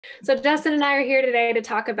So Justin and I are here today to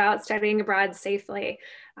talk about studying abroad safely.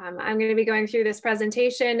 I'm going to be going through this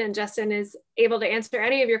presentation, and Justin is able to answer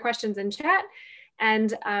any of your questions in chat.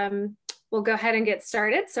 And we'll go ahead and get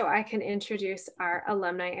started so I can introduce our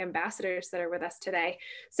alumni ambassadors that are with us today.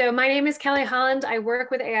 So my name is 𝗟𝗘𝗧'𝗦. I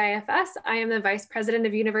work with AIFS. I am the Vice President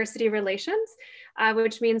of University Relations,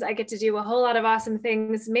 which means I get to do a whole lot of awesome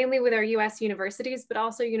things, mainly with our US universities, but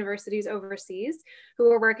also universities overseas who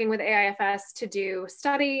are working with AIFS to do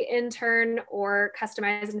study, intern, or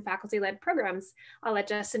customized and faculty-led programs. I'll let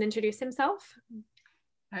Justin introduce himself.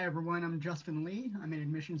 Hi everyone, I'm Justin Lee. I'm an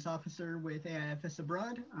admissions officer with AIFS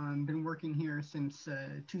Abroad. I've been working here since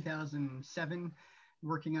 2007,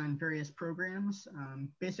 working on various programs.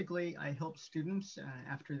 Basically, I help students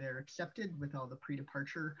after they're accepted with all the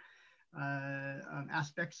pre-departure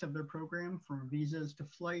aspects of their program, from visas to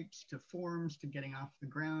flights to forms to getting off the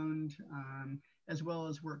ground, as well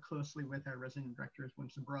as work closely with our resident directors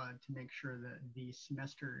once abroad to make sure that the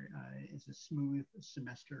semester is a smooth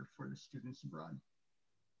semester for the students abroad.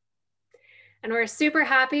 And we're super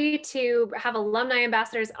happy to have alumni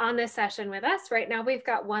ambassadors on this session with us. Right now, we've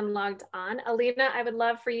got one logged on. Alina, I would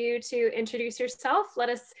love for you to introduce yourself. Let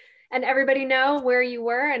us and everybody know where you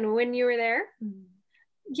were and when you were there.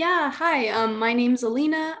 Yeah, hi, my name's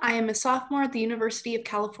Alina. I am a sophomore at the University of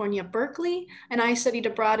California, Berkeley, and I studied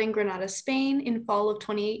abroad in Granada, Spain in fall of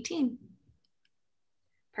 2018.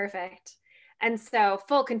 Perfect. And so,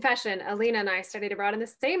 full confession, Alina and I studied abroad in the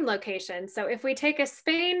same location. So if we take a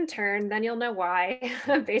Spain turn, then you'll know why,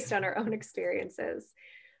 based on our own experiences.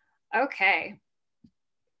 Okay.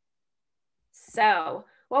 So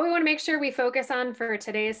what we want to make sure we focus on for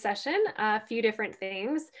today's session, a few different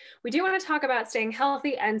things. We do want to talk about staying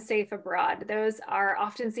healthy and safe abroad. Those are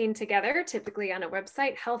often seen together, typically on a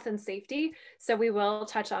website, health and safety. So we will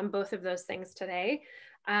touch on both of those things today.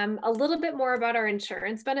 A little bit more about our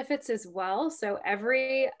insurance benefits as well. So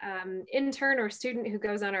every intern or student who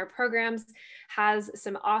goes on our programs has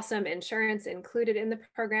some awesome insurance included in the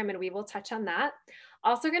program, and we will touch on that.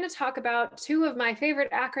 Also going to talk about two of my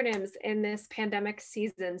favorite acronyms in this pandemic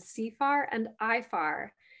season, CFAR and IFAR.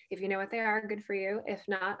 If you know what they are, good for you. If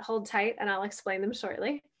not, hold tight and I'll explain them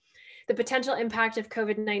shortly. The potential impact of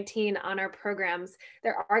COVID-19 on our programs.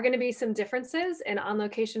 There are going to be some differences in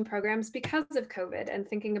on-location programs because of COVID, and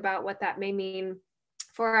thinking about what that may mean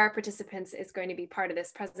for our participants is going to be part of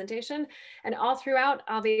this presentation. And all throughout,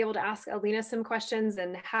 I'll be able to ask Alina some questions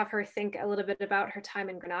and have her think a little bit about her time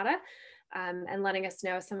in Granada, and letting us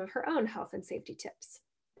know some of her own health and safety tips.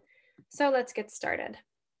 So let's get started.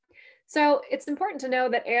 So it's important to know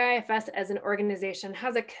that AIFS as an organization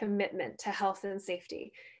has a commitment to health and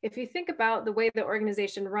safety. If you think about the way the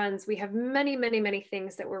organization runs, we have many, many, many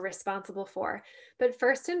things that we're responsible for. But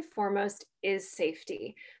first and foremost is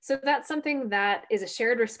safety. So that's something that is a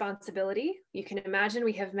shared responsibility. You can imagine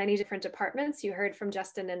we have many different departments. You heard from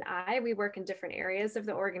Justin and I, we work in different areas of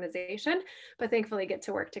the organization, but thankfully get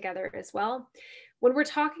to work together as well. When we're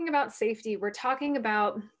talking about safety, we're talking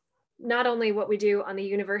about not only what we do on the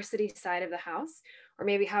university side of the house, or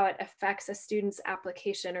maybe how it affects a student's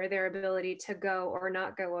application or their ability to go or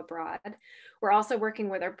not go abroad. We're also working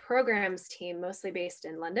with our programs team, mostly based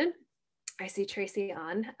in London. I see Tracy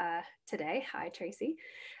on today. Hi, Tracy.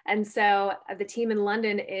 And so the team in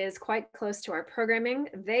London is quite close to our programming.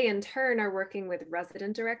 They in turn are working with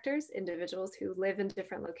resident directors, individuals who live in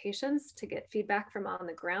different locations, to get feedback from on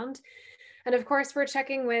the ground. And of course, we're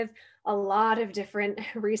checking with a lot of different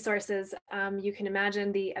resources. You can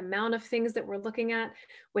imagine the amount of things that we're looking at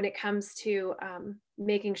when it comes to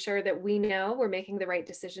making sure that we know we're making the right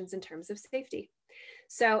decisions in terms of safety.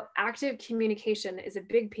 So active communication is a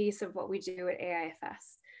big piece of what we do at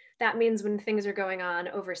AIFS. That means when things are going on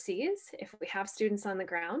overseas, if we have students on the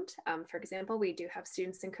ground, for example, we do have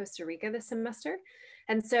students in Costa Rica this semester.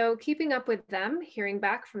 And so keeping up with them, hearing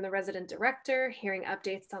back from the resident director, hearing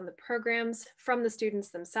updates on the programs from the students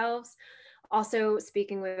themselves, also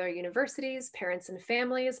speaking with our universities, parents and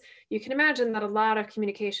families. You can imagine that a lot of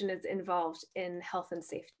communication is involved in health and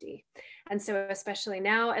safety. And so especially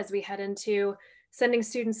now as we head into sending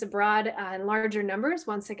students abroad in larger numbers,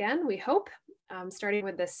 once again, we hope, starting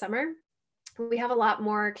with this summer, we have a lot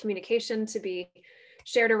more communication to be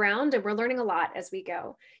shared around, and we're learning a lot as we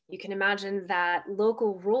go. You can imagine that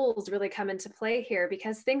local rules really come into play here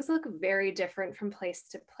because things look very different from place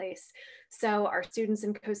to place. So our students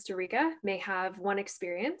in Costa Rica may have one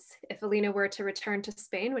experience. If Alina were to return to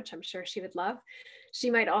Spain, which I'm sure she would love, she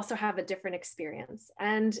might also have a different experience.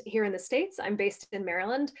 And here in the States, I'm based in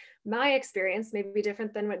Maryland, my experience may be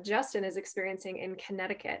different than what Justin is experiencing in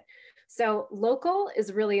Connecticut. So local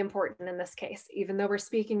is really important in this case, even though we're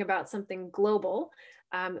speaking about something global.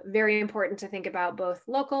 Very important to think about both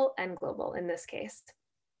local and global in this case.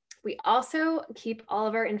 We also keep all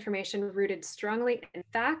of our information rooted strongly in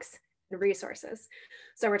facts and resources.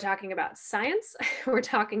 So we're talking about science, we're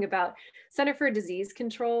talking about Center for Disease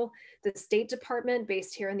Control, the State Department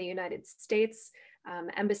based here in the United States,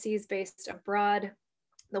 embassies based abroad,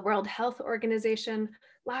 the World Health Organization,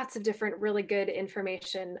 lots of different really good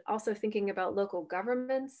information. Also thinking about local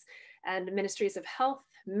governments and ministries of health,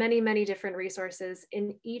 many, many different resources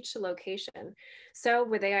in each location. So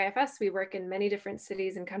with AIFS, we work in many different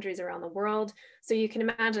cities and countries around the world. So you can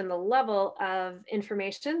imagine the level of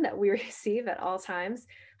information that we receive at all times,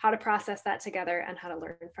 how to process that together and how to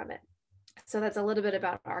learn from it. So that's a little bit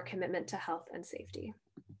about our commitment to health and safety.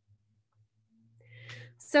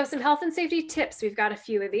 So some health and safety tips, we've got a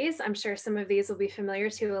few of these. I'm sure some of these will be familiar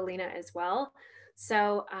to 𝗟𝗘𝗧 as well.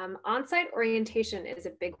 So on-site orientation is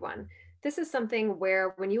a big one. This is something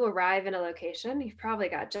where when you arrive in a location, you've probably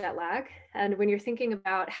got jet lag. And when you're thinking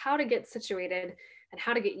about how to get situated and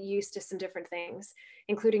how to get used to some different things,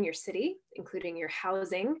 including your city, including your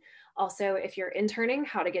housing. Also, if you're interning,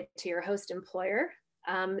 how to get to your host employer,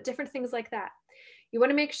 different things like that. You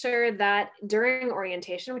want to make sure that during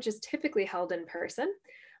orientation, which is typically held in person,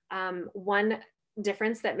 one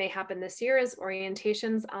difference that may happen this year is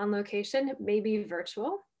orientations on location may be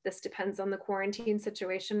virtual. This depends on the quarantine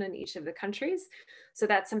situation in each of the countries. So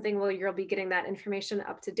that's something where you'll be getting that information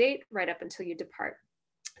up to date right up until you depart.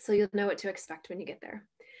 So you'll know what to expect when you get there.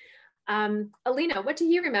 𝗟𝗘𝗧, what do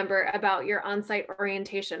you remember about your on-site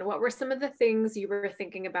orientation? What were some of the things you were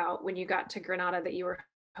thinking about when you got to Grenada that you were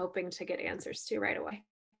hoping to get answers to right away?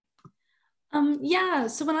 Yeah,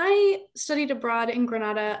 so when I studied abroad in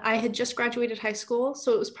Grenada, I had just graduated high school,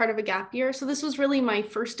 so it was part of a gap year. So this was really my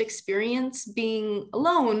first experience being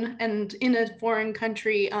alone and in a foreign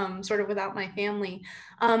country, sort of without my family.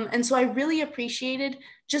 And so I really appreciated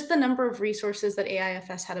just the number of resources that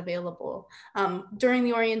AIFS had available. During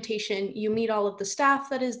the orientation, you meet all of the staff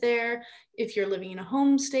that is there. If you're living in a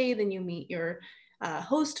homestay, then you meet your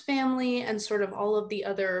host family and sort of all of the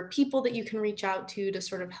other people that you can reach out to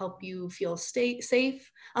sort of help you feel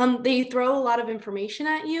safe. They throw a lot of information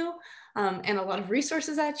at you and a lot of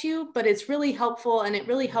resources at you, but it's really helpful, and it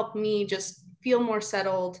really helped me just feel more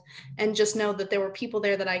settled and just know that there were people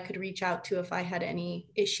there that I could reach out to if I had any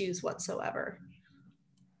issues whatsoever.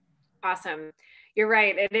 Awesome. You're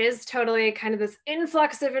right. It is totally kind of this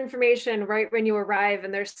influx of information right when you arrive,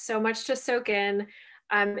 and there's so much to soak in.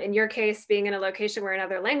 In your case, being in a location where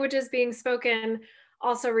another language is being spoken,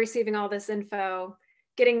 also receiving all this info,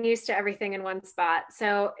 getting used to everything in one spot.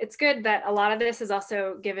 So it's good that a lot of this is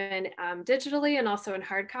also given digitally and also in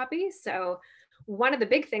hard copy. So one of the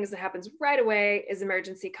big things that happens right away is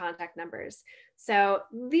emergency contact numbers. So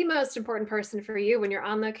the most important person for you when you're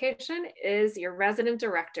on location is your resident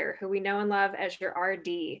director, who we know and love as your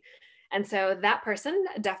RD. And so that person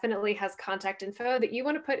definitely has contact info that you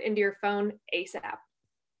want to put into your phone ASAP.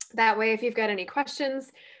 That way, if you've got any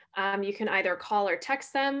questions, you can either call or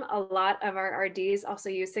text them. A lot of our RDs also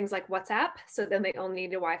use things like WhatsApp, so then they only need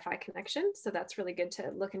a Wi-Fi connection. So that's really good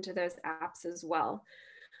to look into those apps as well.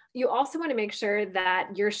 You also want to make sure that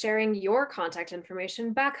you're sharing your contact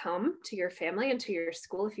information back home to your family and to your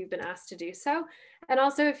school if you've been asked to do so. And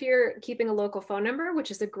also if you're keeping a local phone number,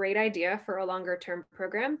 which is a great idea for a longer term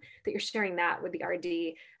program, that you're sharing that with the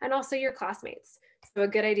RD and also your classmates. So a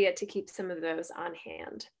good idea to keep some of those on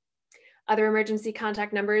hand. Other emergency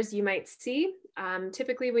contact numbers you might see.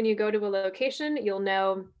 Typically when you go to a location, you'll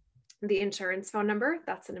know the insurance phone number.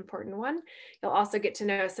 That's an important one. You'll also get to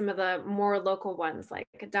know some of the more local ones like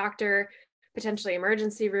a doctor, potentially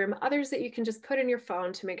emergency room, others that you can just put in your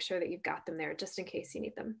phone to make sure that you've got them there just in case you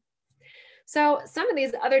need them. So some of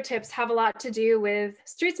these other tips have a lot to do with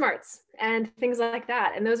street smarts and things like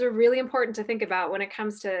that. And those are really important to think about when it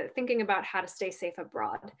comes to thinking about how to stay safe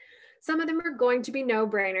abroad. Some of them are going to be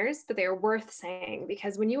no-brainers, but they are worth saying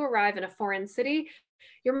because when you arrive in a foreign city,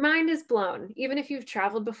 your mind is blown. Even if you've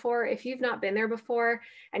traveled before, if you've not been there before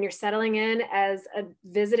and you're settling in as a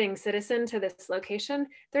visiting citizen to this location,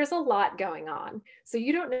 there's a lot going on. So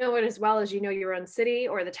you don't know it as well as you know your own city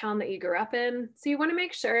or the town that you grew up in. So you want to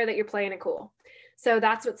make sure that you're playing it cool. So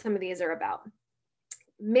that's what some of these are about.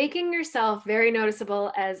 Making yourself very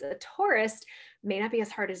noticeable as a tourist may not be as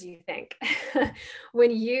hard as you think. When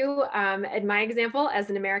you, in my example, as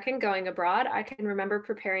an American going abroad, I can remember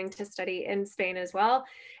preparing to study in Spain as well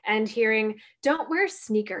and hearing, don't wear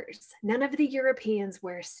sneakers. None of the Europeans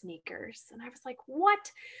wear sneakers. And I was like,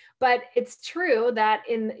 what? But it's true that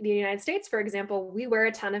in the United States, for example, we wear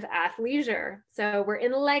a ton of athleisure. So we're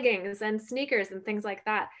in leggings and sneakers and things like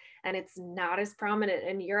that. and it's not as prominent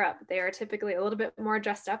in Europe. They are typically a little bit more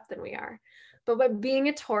dressed up than we are. But what being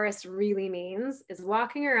a tourist really means is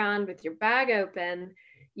walking around with your bag open,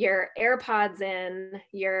 your AirPods in,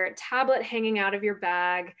 your tablet hanging out of your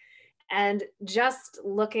bag, and just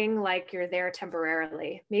looking like you're there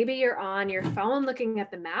temporarily. Maybe you're on your phone looking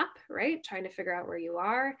at the map, right? Trying to figure out where you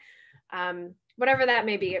are. Whatever that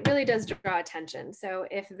may be, it really does draw attention. So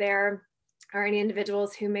if there are any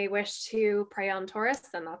individuals who may wish to prey on tourists,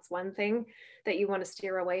 then that's one thing that you want to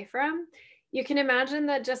steer away from. You can imagine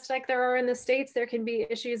that just like there are in the States, there can be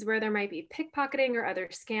issues where there might be pickpocketing or other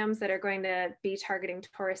scams that are going to be targeting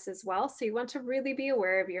tourists as well. So you want to really be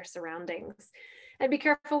aware of your surroundings and be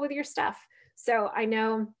careful with your stuff. So I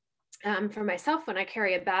know for myself, when I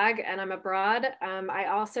carry a bag and I'm abroad, I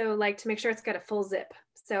also like to make sure it's got a full zip.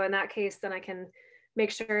 So in that case, then I can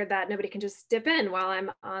make sure that nobody can just dip in while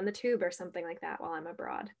I'm on the tube or something like that while I'm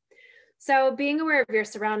abroad. So being aware of your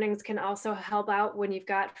surroundings can also help out when you've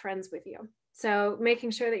got friends with you. So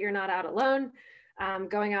making sure that you're not out alone,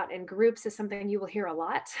 going out in groups is something you will hear a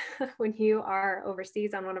lot when you are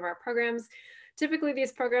overseas on one of our programs. Typically,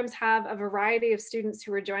 these programs have a variety of students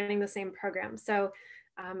who are joining the same program. So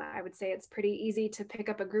I would say it's pretty easy to pick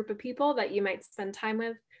up a group of people that you might spend time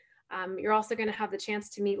with. You're also going to have the chance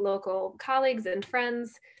to meet local colleagues and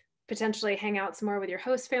friends, potentially hang out some more with your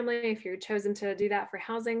host family if you're chosen to do that for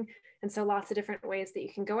housing. And so lots of different ways that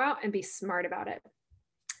you can go out and be smart about it.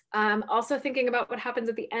 Also thinking about what happens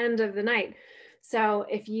at the end of the night. So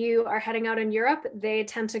if you are heading out in Europe, they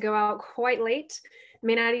tend to go out quite late,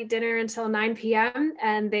 may not eat dinner until 9 p.m.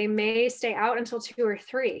 and they may stay out until 2 or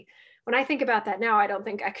 3. When I think about that now, I don't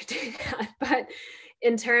think I could do that. But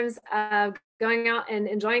in terms of going out and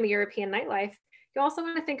enjoying the European nightlife, you also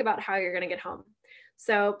want to think about how you're going to get home.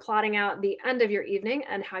 So plotting out the end of your evening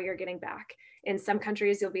and how you're getting back. In some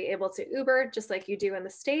countries, you'll be able to Uber just like you do in the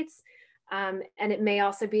States. And it may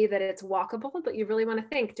also be that it's walkable, but you really want to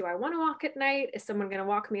think, do I want to walk at night? Is someone going to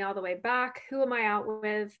walk me all the way back? Who am I out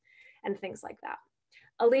with? And things like that.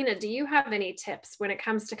 Alina, do you have any tips when it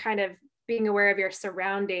comes to kind of being aware of your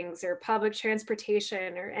surroundings or public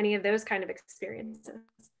transportation or any of those kind of experiences?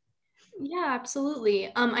 Yeah,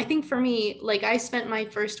 absolutely. I think for me, like I spent my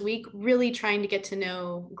first week really trying to get to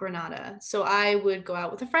know Granada. So I would go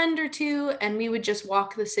out with a friend or two and we would just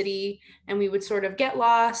walk the city and we would sort of get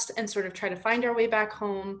lost and sort of try to find our way back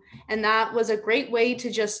home. And that was a great way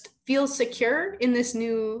to just feel secure in this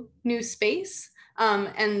new space,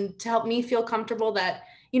 and to help me feel comfortable that,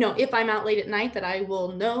 you know, if I'm out late at night, that I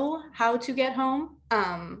will know how to get home.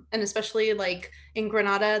 And especially like in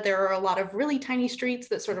Granada, there are a lot of really tiny streets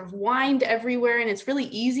that sort of wind everywhere and it's really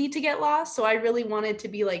easy to get lost. So I really wanted to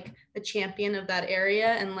be like a champion of that area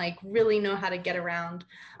and like really know how to get around.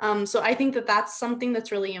 So I think that that's something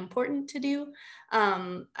that's really important to do.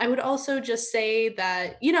 I would also just say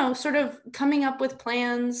that, you know, sort of coming up with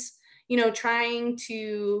plans, you know, trying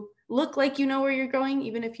to look like you know where you're going,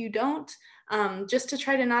 even if you don't. Just to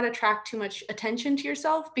try to not attract too much attention to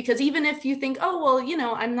yourself, because even if you think, oh, well, you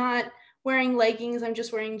know, I'm not wearing leggings, I'm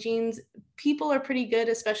just wearing jeans, people are pretty good,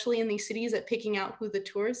 especially in these cities, at picking out who the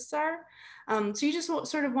tourists are. So you just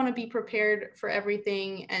sort of want to be prepared for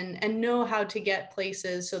everything and know how to get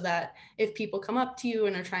places so that if people come up to you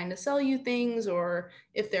and are trying to sell you things, or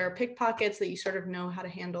if there are pickpockets, that you sort of know how to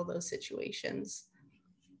handle those situations.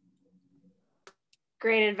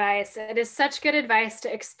 Great advice. It is such good advice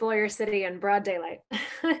to explore your city in broad daylight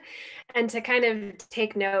and to kind of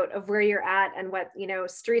take note of where you're at and what, you know,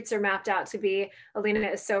 streets are mapped out to be. Alina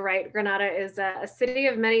is so right. Granada is a city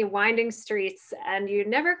of many winding streets and you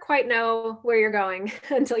never quite know where you're going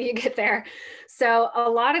until you get there. So a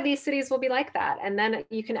lot of these cities will be like that. And then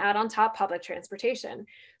you can add on top public transportation.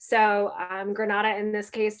 So Granada in this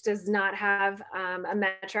case does not have a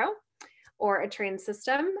metro or a train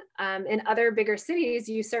system. In other bigger cities,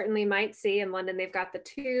 you certainly might see in London, they've got the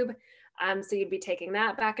tube. So you'd be taking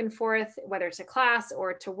that back and forth, whether to class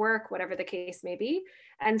or to work, whatever the case may be.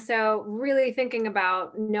 And so really thinking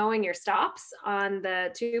about knowing your stops on the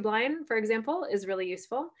tube line, for example, is really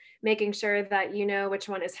useful. Making sure that you know which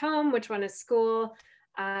one is home, which one is school.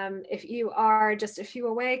 If you are just a few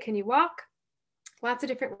away, can you walk? Lots of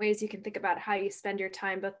different ways you can think about how you spend your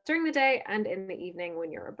time, both during the day and in the evening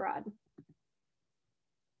when you're abroad.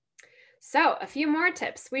 So a few more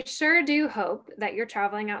tips. We sure do hope that you're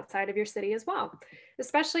traveling outside of your city as well.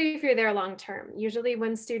 especially if you're there long term. Usually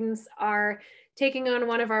when students are taking on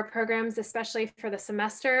one of our programs, especially for the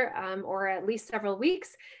semester or at least several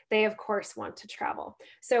weeks, they of course want to travel.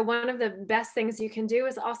 So one of the best things you can do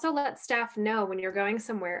is also let staff know when you're going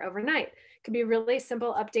somewhere overnight. It could be a really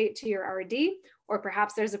simple update to your RD, or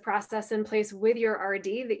perhaps there's a process in place with your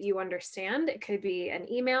RD that you understand. It could be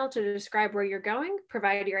an email to describe where you're going,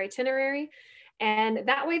 provide your itinerary, and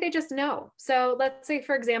that way they just know. So let's say,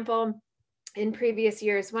 for example, in previous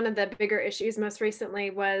years, one of the bigger issues most recently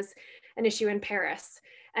was an issue in Paris.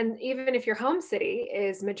 And even if your home city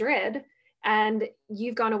is Madrid and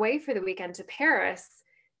you've gone away for the weekend to Paris,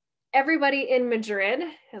 everybody in Madrid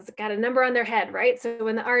has got a number on their head, right? So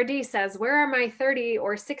when the RD says, where are my 30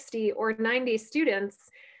 or 60 or 90 students?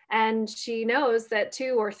 And she knows that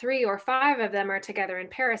 2 or 3 or 5 of them are together in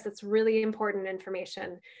Paris, that's really important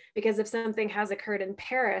information, because if something has occurred in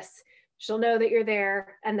Paris, she'll know that you're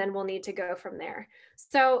there, and then we'll need to go from there.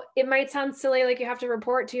 So it might sound silly, like you have to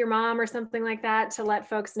report to your mom or something like that to let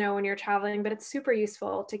folks know when you're traveling, but it's super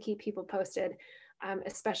useful to keep people posted,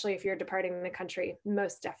 especially if you're departing the country,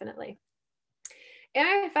 most definitely.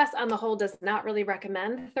 AIFS on the whole does not really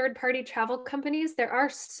recommend third-party travel companies. There are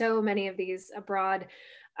so many of these abroad.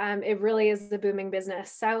 It really is a booming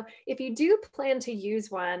business. So if you do plan to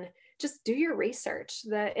use one, just do your research.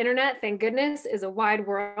 The internet, thank goodness, is a wide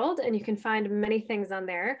world and you can find many things on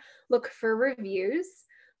there. Look for reviews,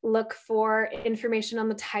 look for information on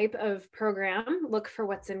the type of program, look for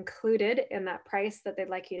what's included in that price that they'd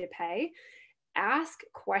like you to pay. Ask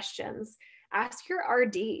questions. Ask your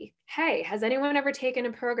RD, hey, has anyone ever taken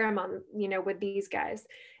a program on, with these guys?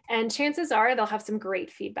 And chances are they'll have some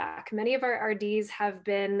great feedback. Many of our RDs have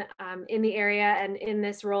been in the area and in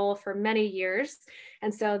this role for many years.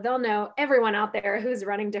 And so they'll know everyone out there who's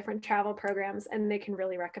running different travel programs and they can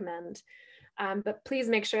really recommend. But please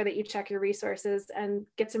make sure that you check your resources and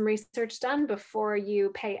get some research done before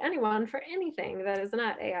you pay anyone for anything that is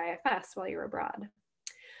not AIFS while you're abroad.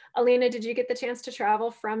 Alina, did you get the chance to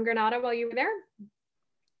travel from Granada while you were there?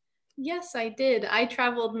 Yes, I did. I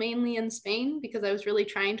traveled mainly in Spain because I was really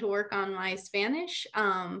trying to work on my Spanish,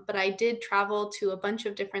 but I did travel to a bunch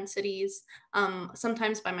of different cities,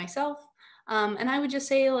 sometimes by myself. And I would just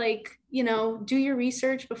say, do your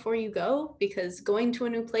research before you go, because going to a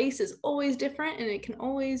new place is always different and it can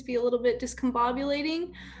always be a little bit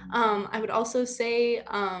discombobulating. I would also say,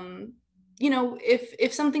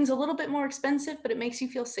 if something's a little bit more expensive, but it makes you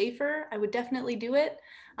feel safer, I would definitely do it.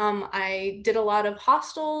 I did a lot of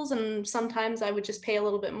hostels, and sometimes I would just pay a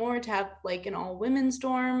little bit more to have an all women's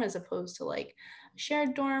dorm as opposed to a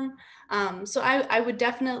shared dorm. So I would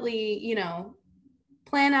definitely,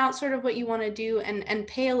 plan out sort of what you want to do and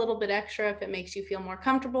pay a little bit extra if it makes you feel more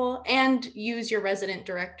comfortable, and use your resident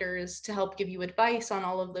directors to help give you advice on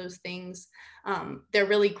all of those things. They're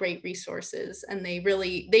really great resources, and they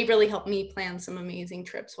really helped me plan some amazing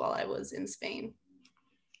trips while I was in Spain.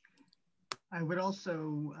 I would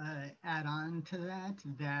also add on to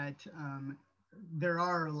that there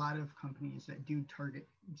are a lot of companies that do target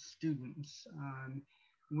students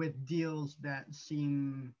with deals that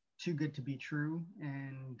seem too good to be true,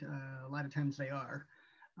 and a lot of times they are.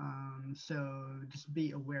 So just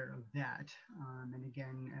be aware of that. And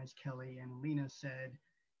again, as Kelly and Alina said,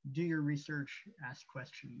 do your research, ask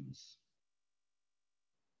questions.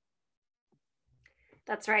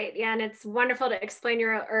 That's right. Yeah, and it's wonderful to explain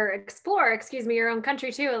explore your own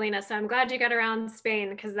country too, Alina. So I'm glad you got around Spain,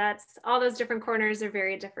 because that's all those different corners are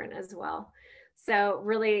very different as well. So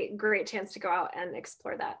really great chance to go out and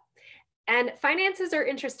explore that. And finances are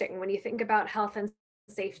interesting when you think about health and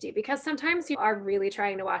safety, because sometimes you are really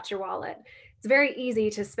trying to watch your wallet. It's very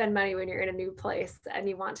easy to spend money when you're in a new place and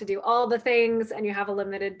you want to do all the things and you have a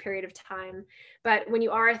limited period of time. But when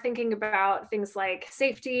you are thinking about things like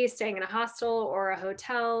safety, staying in a hostel or a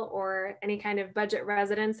hotel or any kind of budget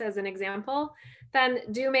residence as an example, then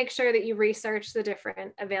do make sure that you research the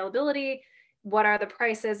different availability, what are the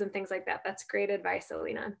prices and things like that. That's great advice,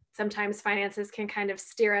 Alina. Sometimes finances can kind of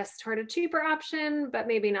steer us toward a cheaper option, but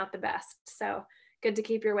maybe not the best. So good to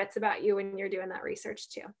keep your wits about you when you're doing that research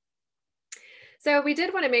too. So we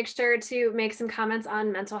did want to make sure to make some comments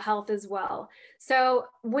on mental health as well. So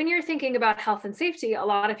when you're thinking about health and safety, a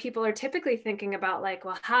lot of people are typically thinking about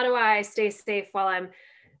well, how do I stay safe while I'm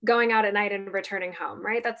going out at night and returning home,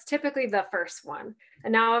 right? That's typically the first one.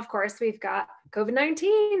 And now, of course, we've got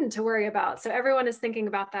COVID-19 to worry about. So everyone is thinking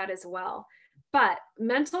about that as well. But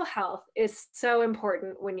mental health is so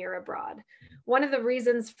important when you're abroad. One of the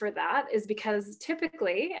reasons for that is because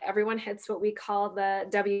typically everyone hits what we call the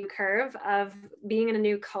W curve of being in a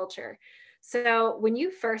new culture. So when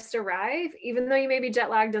you first arrive, even though you may be jet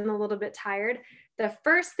lagged and a little bit tired, the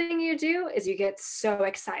first thing you do is you get so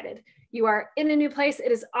excited. You are in a new place.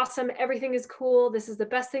 It is awesome. Everything is cool. This is the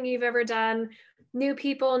best thing you've ever done. New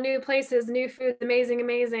people, new places, new food, amazing,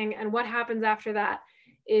 amazing. And what happens after that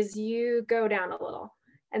is you go down a little.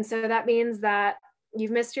 And so that means that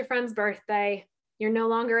you've missed your friend's birthday. You're no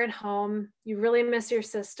longer at home. You really miss your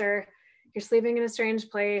sister. You're sleeping in a strange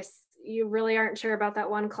place. You really aren't sure about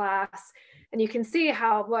that one class. And you can see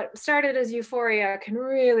how what started as euphoria can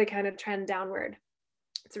really kind of trend downward.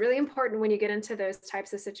 It's really important when you get into those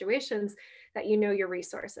types of situations that you know your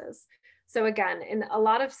resources. So again, in a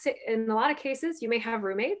lot of cases, you may have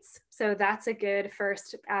roommates. So that's a good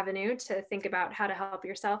first avenue to think about how to help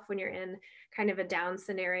yourself when you're in kind of a down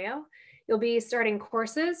scenario. You'll be starting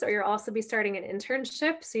courses, or you'll also be starting an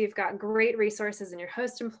internship. So you've got great resources in your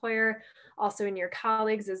host employer, also in your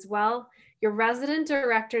colleagues as well. Your resident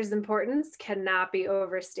director's importance cannot be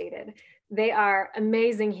overstated. They are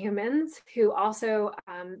amazing humans who also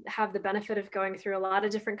have the benefit of going through a lot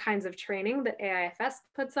of different kinds of training that AIFS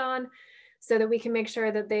puts on, so that we can make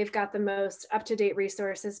sure that they've got the most up-to-date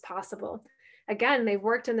resources possible. Again, they've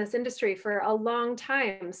worked in this industry for a long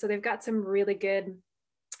time, so they've got some really good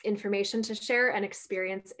information to share and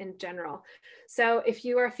experience in general. So if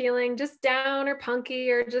you are feeling just down or punky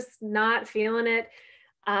or just not feeling it,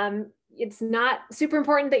 it's not super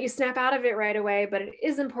important that you snap out of it right away, but it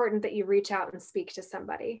is important that you reach out and speak to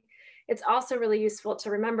somebody. It's also really useful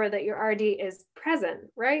to remember that your RD is present,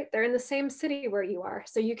 right? They're in the same city where you are.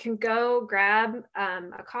 So you can go grab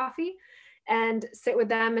a coffee and sit with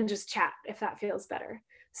them and just chat if that feels better.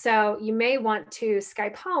 So you may want to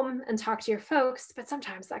Skype home and talk to your folks, but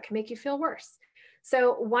sometimes that can make you feel worse.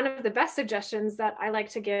 So one of the best suggestions that I like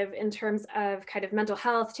to give in terms of kind of mental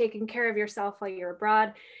health, taking care of yourself while you're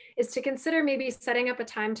abroad, is to consider maybe setting up a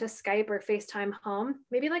time to Skype or FaceTime home,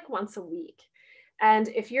 maybe like once a week. And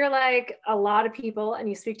if you're like a lot of people and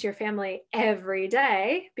you speak to your family every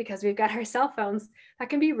day, because we've got our cell phones, that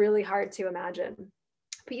can be really hard to imagine.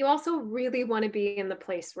 But you also really want to be in the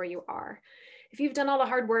place where you are. If you've done all the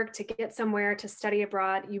hard work to get somewhere to study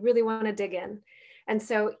abroad, you really want to dig in. And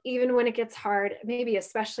so even when it gets hard, maybe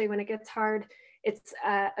especially when it gets hard, it's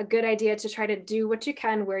a good idea to try to do what you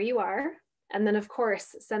can where you are. And then of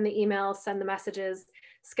course, send the emails, send the messages,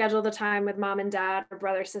 schedule the time with mom and dad or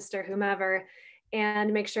brother, sister, whomever,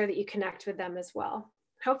 and make sure that you connect with them as well.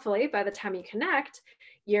 Hopefully by the time you connect,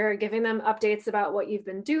 you're giving them updates about what you've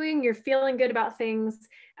been doing, you're feeling good about things,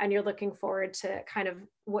 and you're looking forward to kind of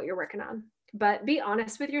what you're working on. But be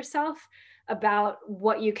honest with yourself about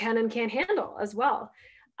what you can and can't handle as well.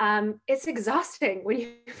 It's exhausting when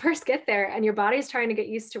you first get there and your body's trying to get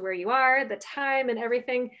used to where you are, the time and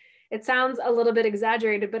everything. It sounds a little bit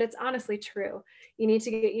exaggerated, but it's honestly true. You need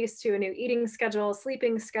to get used to a new eating schedule,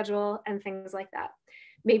 sleeping schedule, and things like that.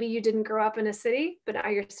 Maybe you didn't grow up in a city, but now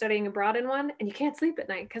you're studying abroad in one and you can't sleep at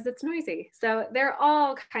night because it's noisy. So there are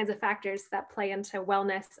all kinds of factors that play into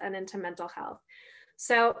wellness and into mental health.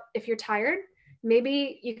 So if you're tired,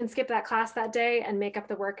 maybe you can skip that class that day and make up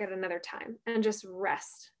the work at another time and just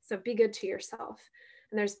rest. So be good to yourself.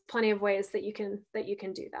 And there's plenty of ways that you can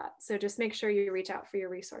do that. So just make sure you reach out for your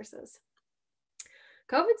resources.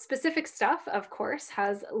 COVID-specific stuff, of course,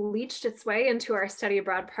 has leached its way into our study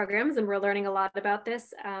abroad programs, and we're learning a lot about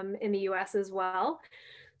this in the US as well.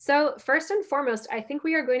 So first and foremost, I think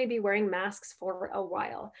we are going to be wearing masks for a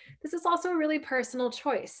while. This is also a really personal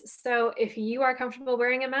choice. So if you are comfortable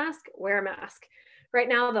wearing a mask, wear a mask. Right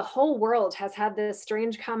now, the whole world has had this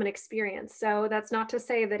strange common experience. So that's not to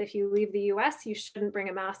say that if you leave the US, you shouldn't bring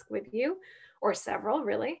a mask with you, or several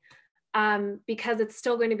really, because it's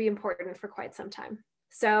still going to be important for quite some time.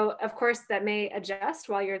 So of course that may adjust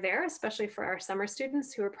while you're there, especially for our summer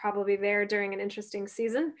students who are probably there during an interesting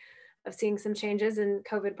season of seeing some changes in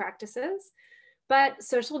COVID practices. But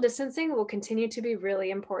social distancing will continue to be really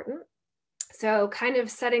important. So kind of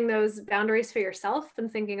setting those boundaries for yourself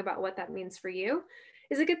and thinking about what that means for you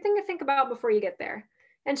is a good thing to think about before you get there.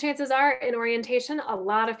 And chances are in orientation, a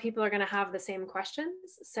lot of people are going to have the same questions.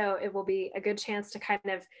 So it will be a good chance to kind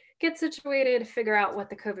of get situated, figure out what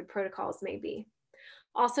the COVID protocols may be.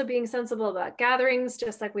 Also being sensible about gatherings,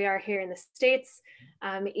 just like we are here in the States.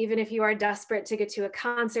 Even if you are desperate to get to a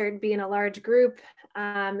concert, be in a large group,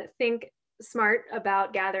 think smart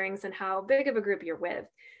about gatherings and how big of a group you're with,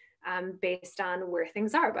 based on where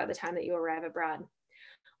things are by the time that you arrive abroad.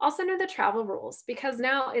 Also know the travel rules, because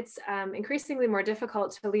now it's increasingly more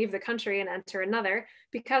difficult to leave the country and enter another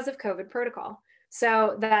because of COVID protocol.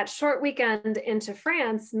 So that short weekend into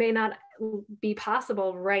France may not be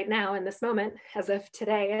possible right now in this moment, as of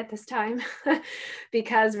today at this time,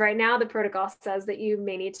 because right now the protocol says that you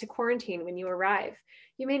may need to quarantine when you arrive.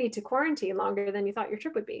 You may need to quarantine longer than you thought your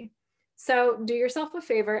trip would be. So do yourself a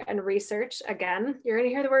favor and research. Again, you're going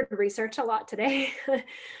to hear the word research a lot today.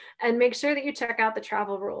 And make sure that you check out the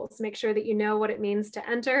travel rules. Make sure that you know what it means to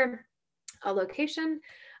enter a location.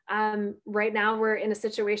 Right now, we're in a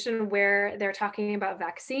situation where they're talking about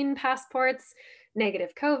vaccine passports,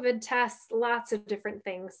 negative COVID tests, lots of different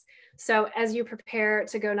things. So as you prepare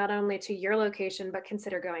to go not only to your location, but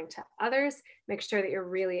consider going to others, make sure that you're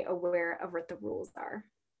really aware of what the rules are.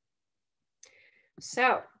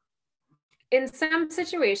 So in some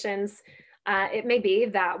situations, it may be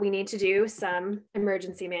that we need to do some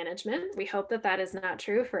emergency management. We hope that that is not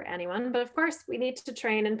true for anyone, but of course we need to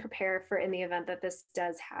train and prepare for in the event that this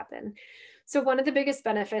does happen. So one of the biggest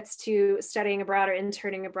benefits to studying abroad or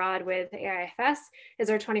interning abroad with AIFS is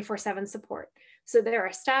our 24/7 support. So there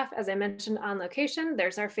are staff, as I mentioned, on location.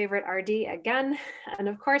 There's our favorite RD again. And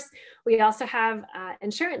of course, we also have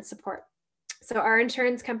insurance support. So our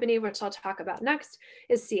insurance company, which I'll talk about next,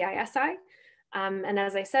 is CISI. And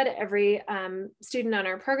as I said, every student on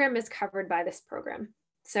our program is covered by this program.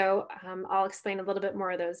 So I'll explain a little bit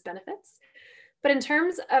more of those benefits. But in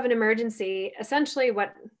terms of an emergency, essentially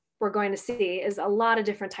what we're going to see is a lot of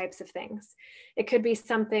different types of things. It could be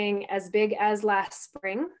something as big as last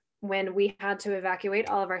spring when we had to evacuate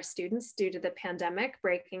all of our students due to the pandemic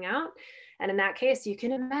breaking out. And in that case, you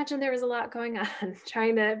can imagine there was a lot going on,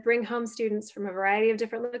 trying to bring home students from a variety of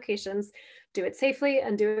different locations, do it safely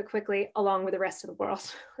and do it quickly along with the rest of the world.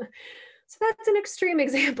 So that's an extreme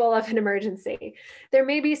example of an emergency. There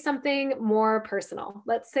may be something more personal.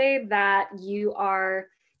 Let's say that you are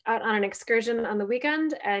out on an excursion on the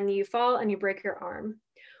weekend and you fall and you break your arm.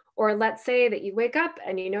 Or let's say that you wake up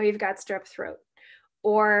and you know you've got strep throat,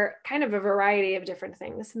 or kind of a variety of different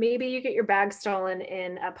things. Maybe you get your bag stolen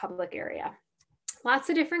in a public area. Lots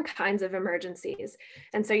of different kinds of emergencies.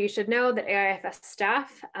 And so you should know that AIFS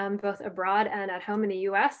staff, both abroad and at home in the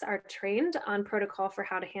US, are trained on protocol for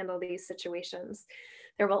how to handle these situations.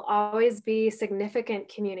 There will always be significant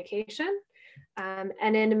communication.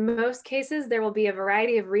 And in most cases, there will be a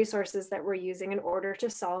variety of resources that we're using in order to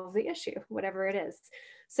solve the issue, whatever it is.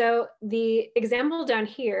 So the example down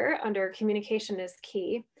here under communication is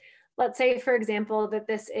key. Let's say, for example, that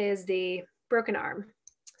this is the broken arm.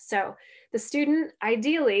 So the student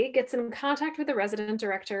ideally gets in contact with the resident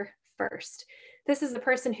director first. This is the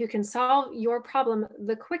person who can solve your problem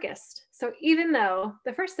the quickest. So even though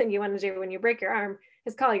the first thing you want to do when you break your arm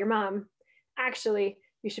is call your mom, actually,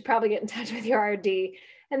 you should probably get in touch with your RD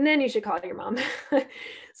and then you should call your mom.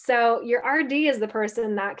 So your RD is the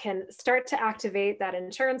person that can start to activate that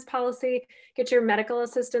insurance policy, get your medical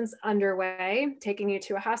assistance underway, taking you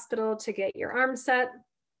to a hospital to get your arm set,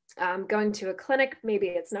 going to a clinic, maybe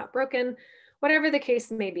it's not broken, whatever the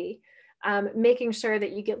case may be, making sure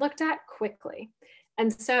that you get looked at quickly.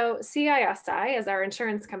 And so CISI, as our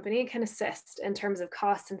insurance company, can assist in terms of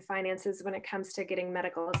costs and finances when it comes to getting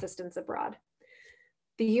medical assistance abroad.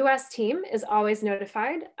 The US team is always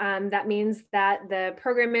notified. That means that the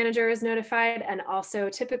program manager is notified and also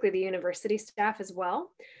typically the university staff as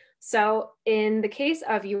well. So in the case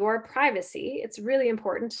of your privacy, it's really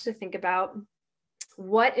important to think about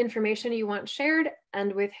what information you want shared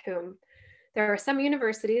and with whom. There are some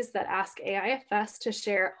universities that ask AIFS to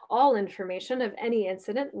share all information of any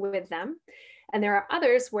incident with them. And there are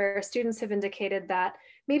others where students have indicated that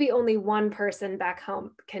maybe only one person back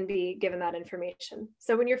home can be given that information.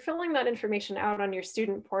 So when you're filling that information out on your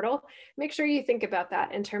student portal, make sure you think about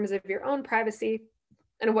that in terms of your own privacy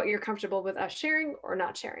and what you're comfortable with us sharing or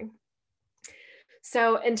not sharing.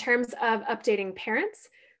 So in terms of updating parents,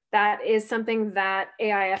 that is something that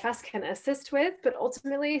AIFS can assist with, but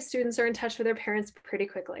ultimately students are in touch with their parents pretty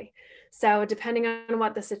quickly. So depending on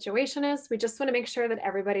what the situation is, we just want to make sure that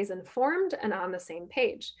everybody's informed and on the same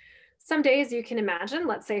page. Some days you can imagine,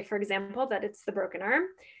 let's say for example, that it's the broken arm.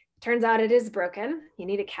 Turns out it is broken, you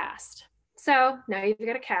need a cast. So now you've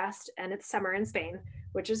got a cast and it's summer in Spain,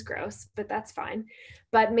 which is gross, but that's fine.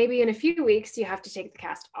 But maybe in a few weeks you have to take the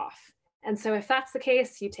cast off. And so if that's the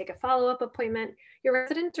case, you take a follow-up appointment. Your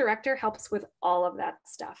resident director helps with all of that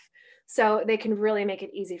stuff. So they can really make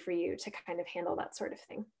it easy for you to kind of handle that sort of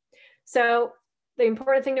thing. So the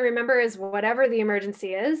important thing to remember is whatever the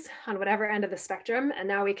emergency is on whatever end of the spectrum, and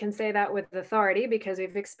now we can say that with authority because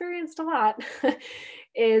we've experienced a lot,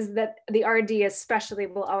 is that the RD especially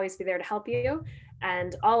will always be there to help you.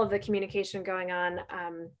 And all of the communication going on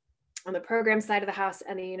on the program side of the house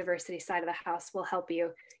and the university side of the house will help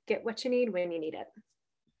you get what you need when you need it.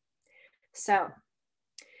 So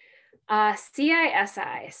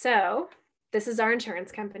𝗟𝗘𝗧. So this is our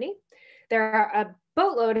insurance company. There are a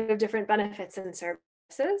boatload of different benefits and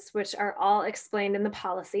services, which are all explained in the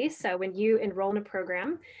policy. So when you enroll in a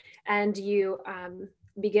program and you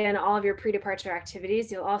begin all of your pre-departure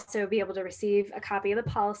activities, you'll also be able to receive a copy of the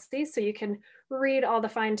policy so you can read all the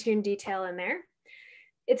fine-tuned detail in there.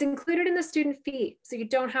 It's included in the student fee, so you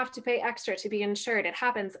don't have to pay extra to be insured. It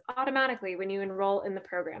happens automatically when you enroll in the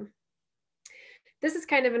program. This is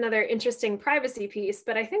kind of another interesting privacy piece,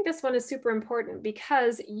 but I think this one is super important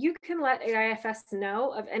because you can let AIFS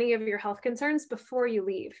know of any of your health concerns before you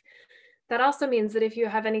leave. That also means that if you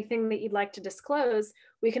have anything that you'd like to disclose,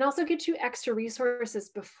 we can also get you extra resources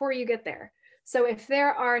before you get there. So if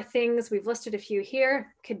there are things, we've listed a few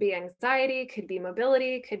here, could be anxiety, could be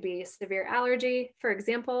mobility, could be severe allergy, for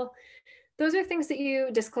example. Those are things that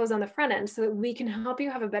you disclose on the front end so that we can help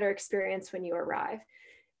you have a better experience when you arrive.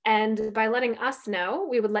 And by letting us know,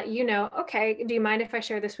 we would let you know, okay, do you mind if I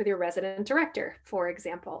share this with your resident director, for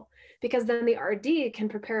example? Because then the RD can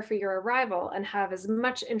prepare for your arrival and have as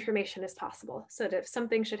much information as possible. So that if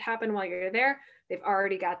something should happen while you're there, they've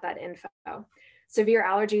already got that info. Severe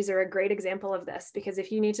allergies are a great example of this, because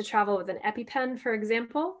if you need to travel with an EpiPen, for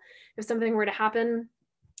example, if something were to happen,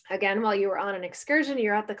 again, while you were on an excursion,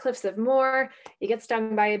 you're at the Cliffs of Moher, you get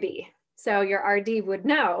stung by a bee. So your RD would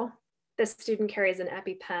know this student carries an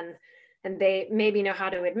EpiPen, and they maybe know how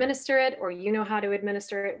to administer it, or you know how to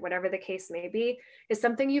administer it, whatever the case may be, is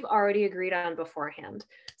something you've already agreed on beforehand.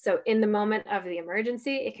 So in the moment of the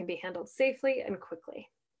emergency, it can be handled safely and quickly.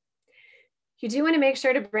 You do want to make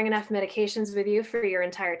sure to bring enough medications with you for your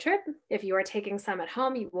entire trip. If you are taking some at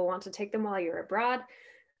home, you will want to take them while you're abroad.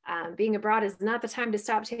 Being abroad is not the time to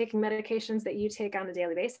stop taking medications that you take on a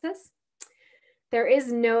daily basis. There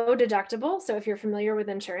is no deductible. So if you're familiar with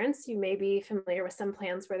insurance, you may be familiar with some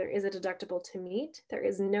plans where there is a deductible to meet. There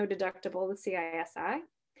is no deductible with 𝗟𝗘𝗧.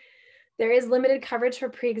 There is limited coverage for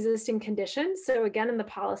pre-existing conditions. So again, in the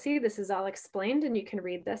policy, this is all explained and you can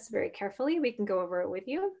read this very carefully. We can go over it with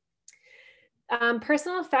you.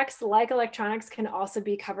 Personal effects like electronics can also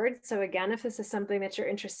be covered. So again, if this is something that you're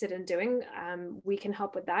interested in doing, we can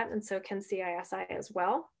help with that. And so can 𝗟𝗘𝗧 as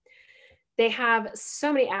well. They have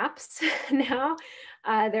so many apps now.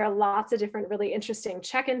 There are lots of different really interesting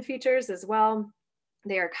check-in features as well.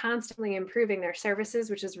 They are constantly improving their services,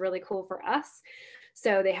 which is really cool for us.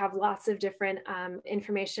 So they have lots of different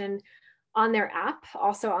information on their app,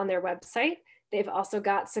 also on their website. They've also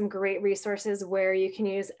got some great resources where you can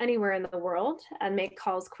use anywhere in the world and make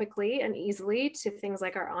calls quickly and easily to things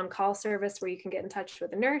like our on-call service where you can get in touch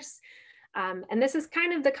with a nurse. And this is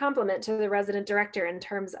kind of the complement to the resident director in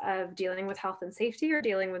terms of dealing with health and safety or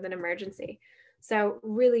dealing with an emergency. So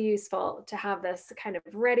really useful to have this kind of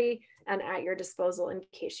ready and at your disposal in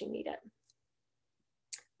case you need it.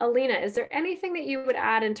 Alina, is there anything that you would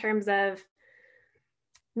add in terms of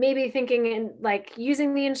maybe thinking in like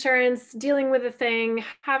using the insurance, dealing with a thing,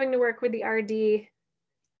 having to work with the RD?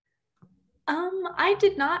 I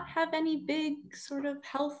did not have any big sort of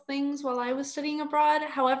health things while I was studying abroad.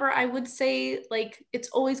 However, I would say like it's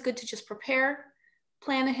always good to just prepare,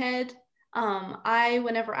 plan ahead.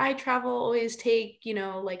 Whenever I travel, always take,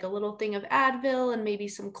 like a little thing of Advil and maybe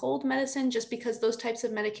some cold medicine, just because those types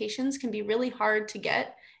of medications can be really hard to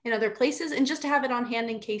get in other places, and just to have it on hand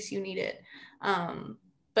in case you need it.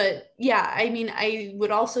 But yeah, I mean, I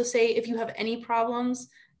would also say if you have any problems,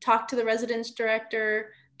 talk to the residence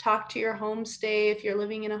director, talk to your homestay. If you're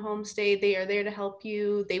living in a homestay, they are there to help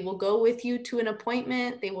you. They will go with you to an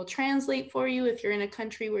appointment. They will translate for you if you're in a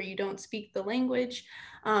country where you don't speak the language.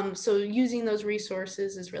 So using those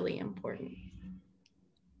resources is really important.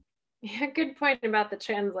 Yeah, good point about the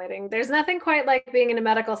translating. There's nothing quite like being in a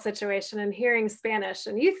medical situation and hearing Spanish,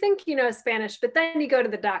 and you think you know Spanish, but then you go to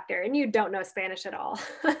the doctor and you don't know Spanish at all.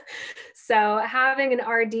 So having an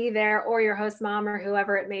RD there or your host mom or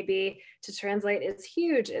whoever it may be to translate is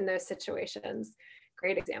huge in those situations.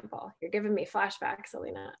 Great example. You're giving me flashbacks,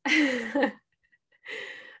 Alina.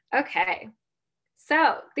 Okay,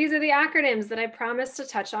 so these are the acronyms that I promised to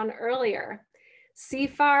touch on earlier: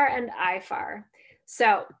 𝗟𝗧 and AIFR.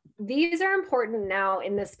 So these are important now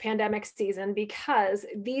in this pandemic season because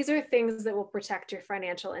these are things that will protect your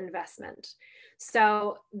financial investment.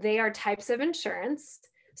 So they are types of insurance.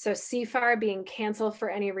 So 𝗟𝗧 being cancel for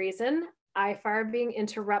any reason, AIFR being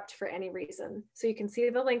interrupt for any reason. So you can see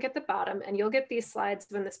the link at the bottom, and you'll get these slides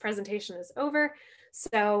when this presentation is over.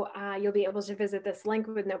 So you'll be able to visit this link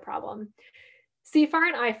with no problem. 𝗟𝗧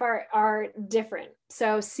and AIFR are different.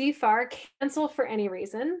 So 𝗟𝗧, cancel for any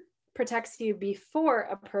reason, protects you before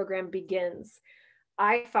a program begins.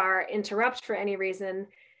 IFAR, interrupt for any reason,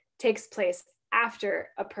 takes place after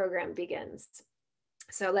a program begins.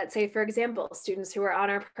 So let's say, for example, students who are on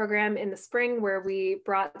our program in the spring where we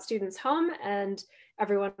brought students home and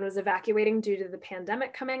everyone was evacuating due to the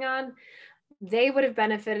pandemic coming on, they would have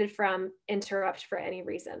benefited from interrupt for any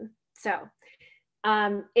reason. So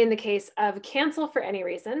in the case of cancel for any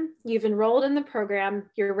reason, you've enrolled in the program,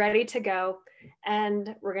 you're ready to go,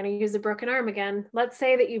 and we're going to use a broken arm again. Let's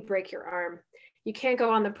say that you break your arm. You can't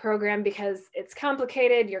go on the program because it's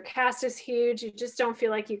complicated, your cast is huge, you just don't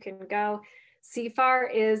feel like you can go.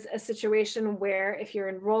 CFAR is a situation where if you're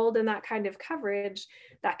enrolled in that kind of coverage,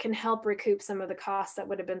 that can help recoup some of the costs that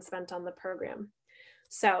would have been spent on the program.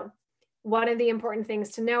 So one of the important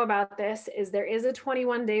things to know about this is there is a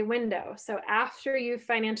 21-day window. So after you've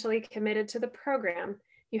financially committed to the program,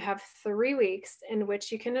 you have 3 weeks in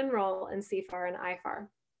which you can enroll in CFAR and IFAR.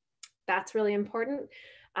 That's really important.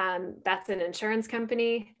 That's an insurance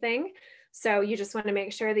company thing. So you just want to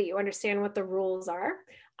make sure that you understand what the rules are.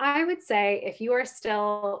 I would say if you are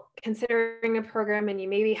still considering a program and you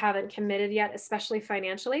maybe haven't committed yet, especially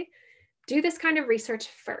financially, do this kind of research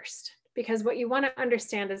first, because what you want to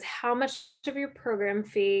understand is how much of your program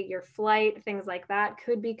fee, your flight, things like that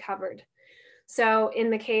could be covered. So in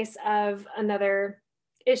the case of another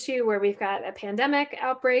issue where we've got a pandemic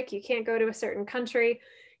outbreak, you can't go to a certain country,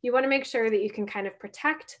 you want to make sure that you can kind of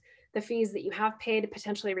protect the fees that you have paid,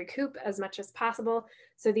 potentially recoup as much as possible.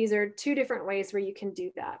 So these are 2 different ways where you can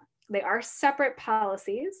do that. They are separate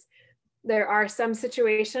policies. There are some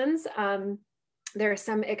situations, there are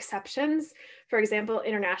some exceptions. For example,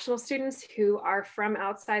 international students who are from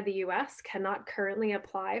outside the US cannot currently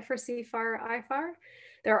apply for CFAR or IFAR.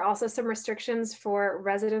 There are also some restrictions for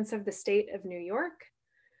residents of the state of New York.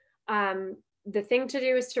 The thing to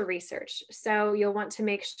do is to research. So you'll want to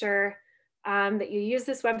make sure that you use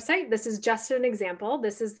this website. This is just an example.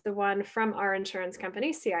 This is the one from our insurance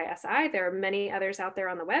company, CISI. There are many others out there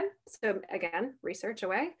on the web. So again, research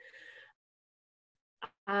away.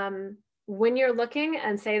 When you're looking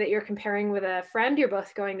and say that you're comparing with a friend, you're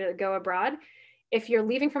both going to go abroad. If you're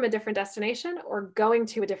leaving from a different destination or going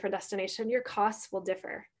to a different destination, your costs will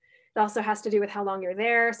differ. It also has to do with how long you're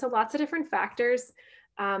there. So lots of different factors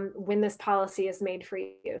when this policy is made for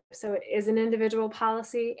you. So it is an individual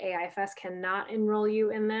policy. AIFS cannot enroll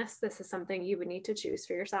you in this. This is something you would need to choose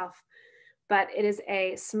for yourself. But it is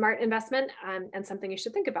a smart investment and something you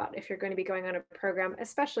should think about if you're going to be going on a program,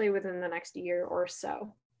 especially within the next year or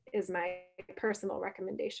so, is my personal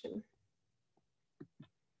recommendation.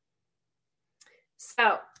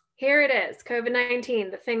 So here it is,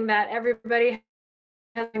 COVID-19, the thing that everybody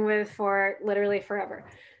has been with for literally forever.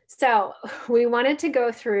 So we wanted to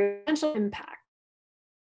go through potential impact.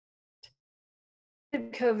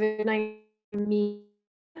 COVID-19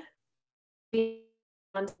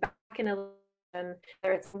 back in whether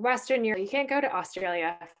it's Western Europe, you can't go to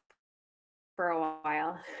Australia for a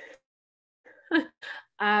while.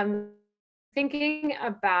 Thinking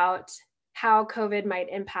about how COVID might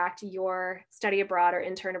impact your study abroad or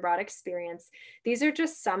intern abroad experience. These are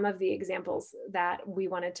just some of the examples that we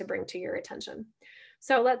wanted to bring to your attention.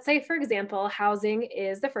 So let's say, for example, housing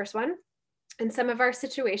is the first one. In some of our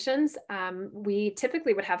situations, we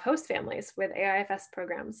typically would have host families with AIFS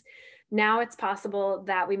programs. Now it's possible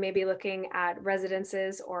that we may be looking at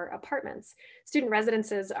residences or apartments. Student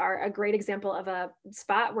residences are a great example of a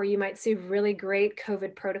spot where you might see really great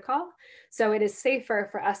COVID protocol. So it is safer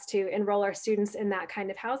for us to enroll our students in that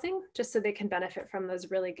kind of housing, just so they can benefit from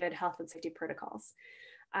those really good health and safety protocols.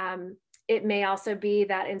 It may also be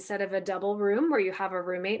that instead of a double room where you have a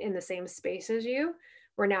roommate in the same space as you,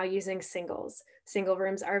 we're now using singles. Single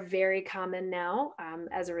rooms are very common now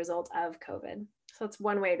as a result of COVID. So it's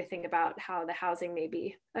one way to think about how the housing may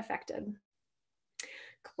be affected.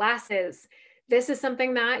 Classes. This is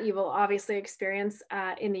something that you will obviously experience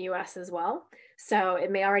in the US as well. So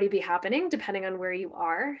it may already be happening depending on where you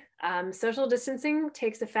are. Social distancing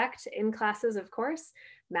takes effect in classes, of course.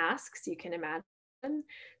 Masks, you can imagine.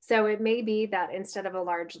 So it may be that instead of a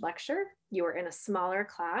large lecture, you are in a smaller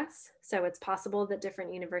class. So it's possible that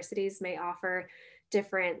different universities may offer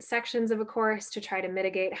different sections of a course to try to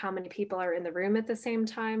mitigate how many people are in the room at the same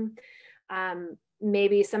time.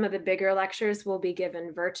 Maybe some of the bigger lectures will be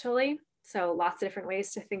given virtually. So lots of different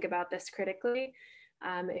ways to think about this critically.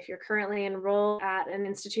 If you're currently enrolled at an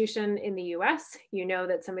institution in the US, you know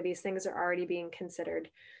that some of these things are already being considered.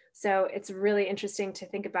 So it's really interesting to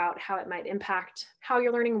think about how it might impact how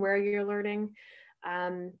you're learning, where you're learning.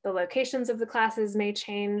 The locations of the classes may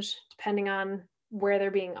change depending on where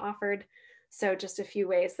they're being offered. So just a few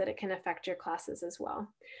ways that it can affect your classes as well.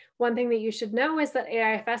 One thing that you should know is that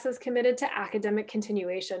AIFS is committed to academic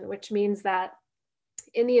continuation, which means that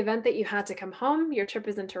in the event that you had to come home, your trip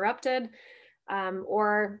is interrupted,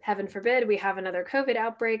 or heaven forbid, we have another COVID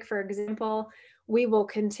outbreak, for example, we will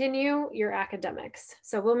continue your academics.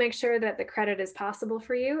 So we'll make sure that the credit is possible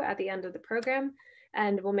for you at the end of the program,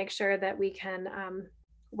 and we'll make sure that we can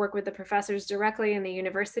work with the professors directly in the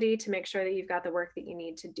university to make sure that you've got the work that you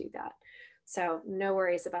need to do that. So no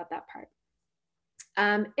worries about that part.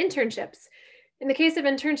 Internships. In the case of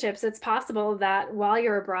internships, it's possible that while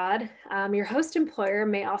you're abroad, your host employer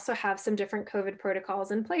may also have some different COVID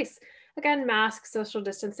protocols in place. Again, masks, social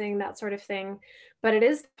distancing, that sort of thing. But it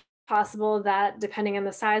is possible that depending on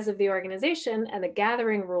the size of the organization and the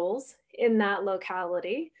gathering rules in that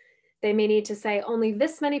locality, they may need to say only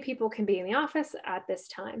this many people can be in the office at this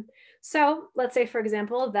time. So let's say, for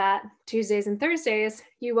example, that Tuesdays and Thursdays,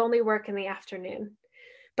 you only work in the afternoon,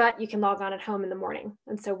 but you can log on at home in the morning.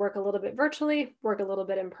 And so work a little bit virtually, work a little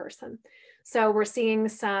bit in person. So we're seeing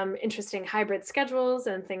some interesting hybrid schedules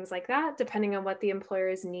and things like that, depending on what the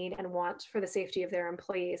employers need and want for the safety of their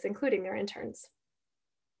employees, including their interns.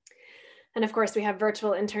 And of course, we have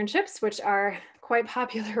virtual internships, which are quite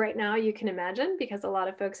popular right now, you can imagine, because a lot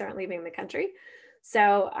of folks aren't leaving the country.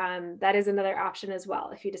 So that is another option as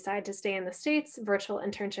well. If you decide to stay in the States, virtual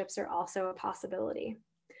internships are also a possibility.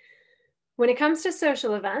 When it comes to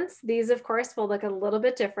social events, these of course will look a little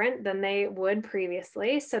bit different than they would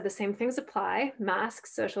previously. So the same things apply: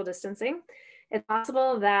 masks, social distancing. It's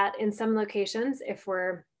possible that in some locations, if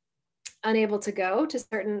we're unable to go to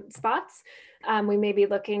certain spots, we may be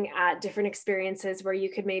looking at different experiences where you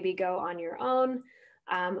could maybe go on your own,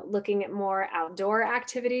 looking at more outdoor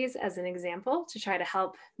activities as an example to try to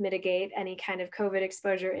help mitigate any kind of COVID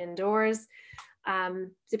exposure indoors.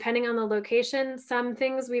 Depending on the location, some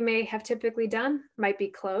things we may have typically done might be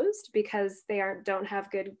closed because they don't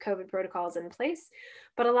have good COVID protocols in place.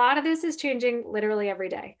 But a lot of this is changing literally every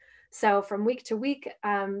day. So from week to week,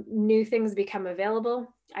 new things become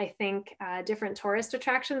available. I think different tourist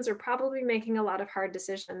attractions are probably making a lot of hard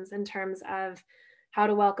decisions in terms of how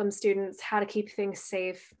to welcome students, how to keep things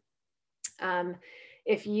safe.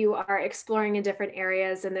 If you are exploring in different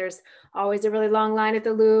areas and there's always a really long line at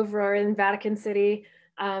the Louvre or in Vatican City,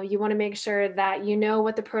 you want to make sure that you know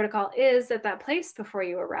what the protocol is at that place before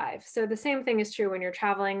you arrive. So the same thing is true when you're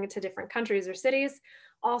traveling to different countries or cities.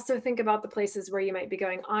 Also think about the places where you might be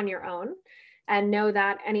going on your own, and know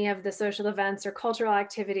that any of the social events or cultural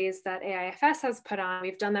activities that AIFS has put on,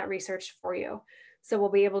 we've done that research for you. So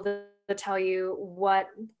we'll be able to tell you what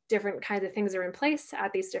different kinds of things are in place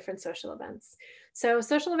at these different social events. So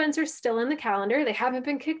social events are still in the calendar. They haven't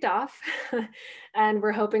been kicked off and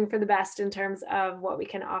we're hoping for the best in terms of what we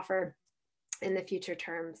can offer in the future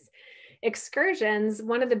terms. Excursions,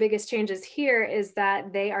 one of the biggest changes here is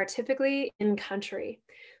that they are typically in country.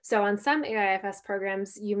 So on some AIFS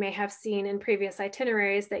programs, you may have seen in previous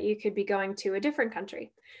itineraries that you could be going to a different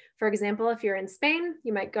country. For example, if you're in Spain,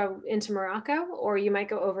 you might go into Morocco or you might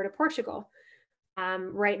go over to Portugal.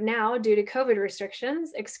 Right now, due to COVID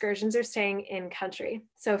restrictions, excursions are staying in country.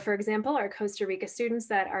 So for example, our Costa Rica students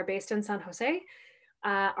that are based in San Jose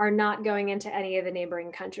are not going into any of the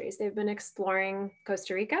neighboring countries. They've been exploring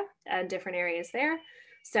Costa Rica and different areas there.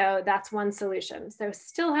 So that's one solution. So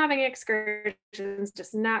still having excursions,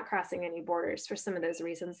 just not crossing any borders for some of those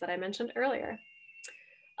reasons that I mentioned earlier.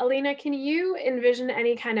 Alina, can you envision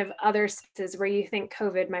any kind of other spaces where you think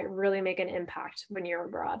COVID might really make an impact when you're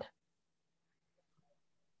abroad?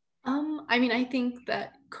 I mean, I think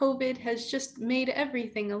that COVID has just made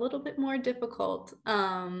everything a little bit more difficult.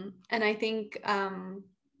 And I think,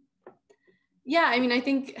 yeah, I mean, I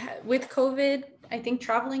think with COVID, I think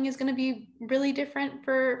traveling is going to be really different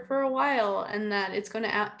for a while, and that it's going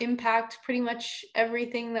to impact pretty much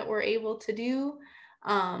everything that we're able to do.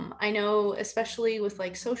 I know, especially with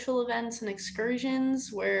like social events and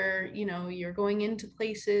excursions where, you know, you're going into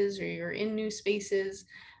places or you're in new spaces,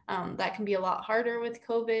 that can be a lot harder with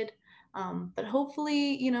COVID. But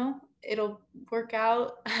hopefully, you know, it'll work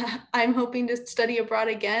out. I'm hoping to study abroad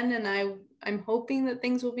again, and I'm hoping that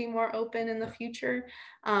things will be more open in the future.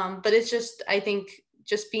 But it's just, I think,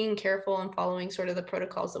 just being careful and following sort of the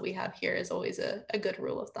protocols that we have here is always a good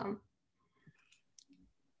rule of thumb.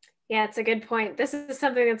 Yeah, it's a good point. This is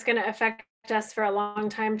something that's going to affect us for a long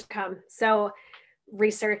time to come. So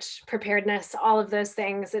research, preparedness, all of those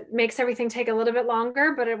things, it makes everything take a little bit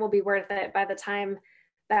longer, but it will be worth it by the time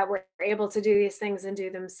that we're able to do these things and do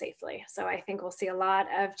them safely. So I think we'll see a lot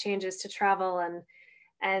of changes to travel,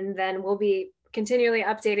 and then we'll be continually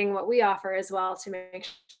updating what we offer as well to make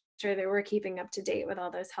sure that we're keeping up to date with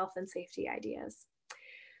all those health and safety ideas.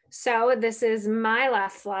 So this is my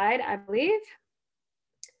last slide, I believe.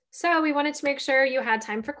 So we wanted to make sure you had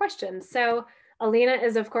time for questions. So Alina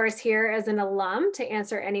is of course here as an alum to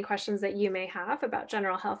answer any questions that you may have about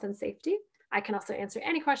general health and safety. I can also answer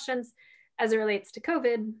any questions as it relates to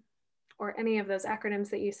COVID or any of those acronyms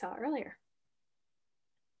that you saw earlier.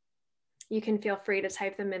 You can feel free to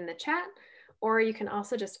type them in the chat, or you can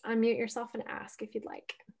also just unmute yourself and ask if you'd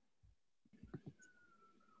like.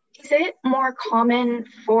 Is it more common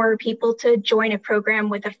for people to join a program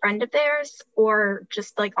with a friend of theirs or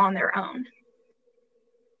just like on their own?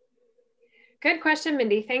 Good question,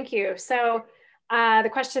 Mindy, thank you. So the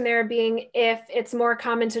question there being if it's more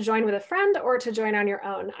common to join with a friend or to join on your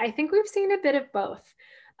own. I think we've seen a bit of both.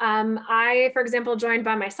 I, for example, joined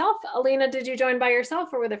by myself. Alina, did you join by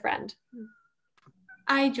yourself or with a friend?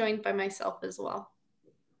 I joined by myself as well.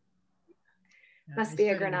 Must be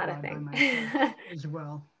a Granada thing. As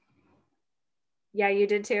well. Yeah, you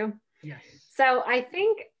did too? Yes. So I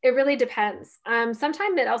think it really depends.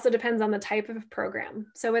 Sometimes it also depends on the type of program.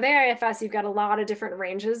 So with AIFS, you've got a lot of different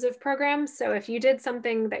ranges of programs. So if you did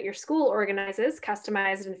something that your school organizes,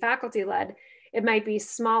 customized and faculty led, it might be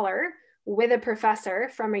smaller with a professor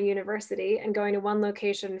from a university and going to one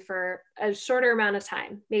location for a shorter amount of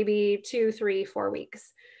time, maybe 2, 3, 4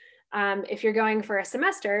 weeks. If you're going for a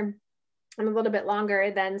semester, and a little bit longer,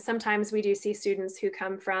 then sometimes we do see students who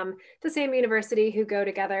come from the same university who go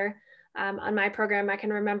together. On my program, I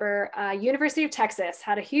can remember University of Texas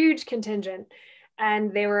had a huge contingent,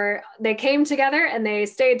 and they came together and they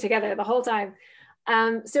stayed together the whole time.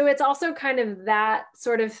 So it's also kind of that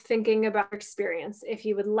sort of thinking about experience. If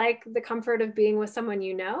you would like the comfort of being with someone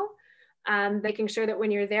you know, making sure that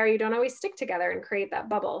when you're there, you don't always stick together and create that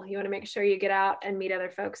bubble. You want to make sure you get out and meet other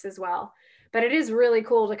folks as well. But it is really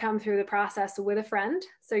cool to come through the process with a friend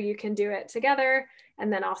so you can do it together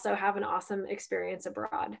and then also have an awesome experience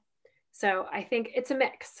abroad. So I think it's a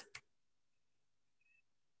mix.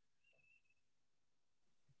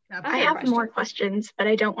 I have more questions, but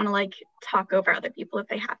I don't want to like talk over other people if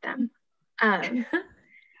they have them.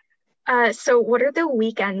 So what are the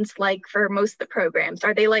weekends like for most of the programs?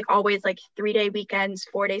 Are they like always like 3-day weekends,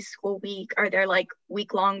 4-day school week? Are there like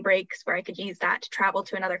week-long breaks where I could use that to travel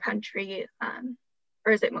to another country?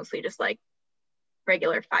 Or is it mostly just like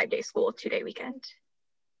regular 5-day school, 2-day weekend?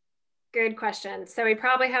 Good question. So we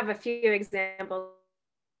probably have a few examples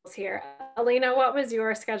here. Alina, what was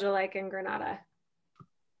your schedule like in Granada?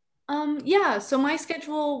 Yeah, so my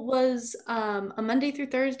schedule was a Monday through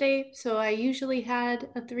Thursday. So I usually had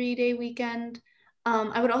a 3-day weekend.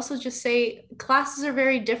 I would also just say classes are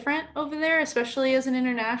very different over there, especially as an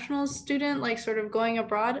international student, like sort of going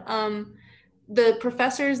abroad. The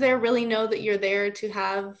professors there really know that you're there to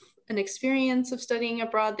have an experience of studying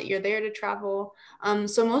abroad, that you're there to travel.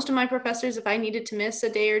 So most of my professors, if I needed to miss a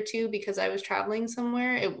day or two because I was traveling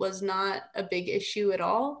somewhere, it was not a big issue at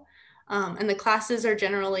all. And the classes are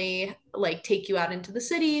generally like take you out into the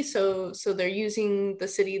city. So they're using the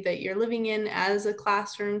city that you're living in as a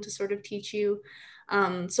classroom to sort of teach you.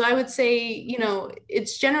 So I would say, you know,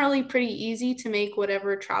 it's generally pretty easy to make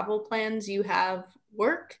whatever travel plans you have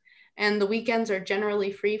work. And the weekends are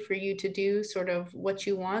generally free for you to do sort of what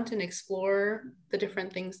you want and explore the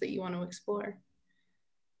different things that you want to explore.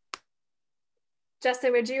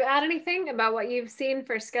 Justin, would you add anything about what you've seen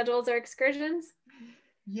for schedules or excursions?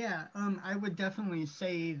 Yeah, I would definitely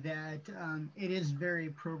say that it is very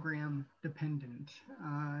program dependent,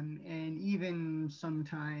 and even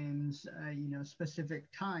sometimes, you know, specific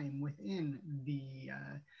time within the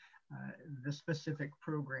specific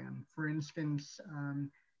program. For instance,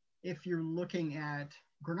 if you're looking at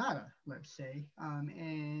Granada, let's say,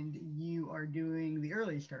 and you are doing the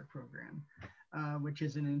Early Start program, which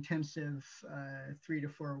is an intensive 3 to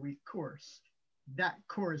 4 week course. That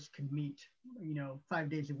course could meet, you know, 5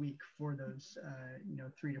 days a week for those, you know,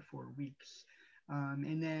 3 to 4 weeks.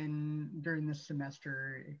 And then during the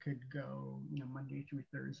semester, it could go, you know, Monday through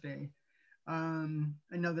Thursday.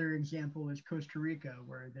 Another example is Costa Rica,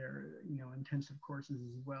 where there are, you know, intensive courses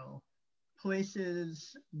as well.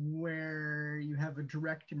 Places where you have a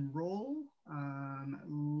direct enroll,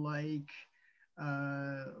 like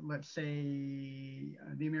let's say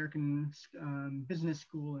the American Business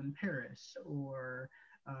School in Paris, or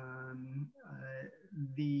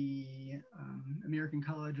the American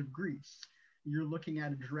College of Greece. You're looking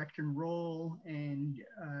at a direct enroll, and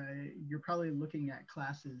you're probably looking at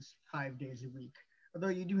classes 5 days a week, although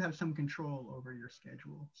you do have some control over your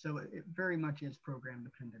schedule. So it very much is program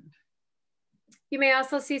dependent. You may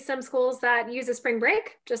also see some schools that use a spring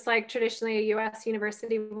break, just like traditionally a US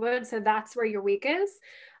university would. So that's where your week is.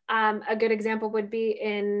 A good example would be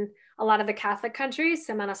in a lot of the Catholic countries,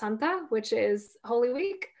 Semana Santa, which is Holy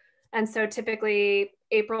Week. And so typically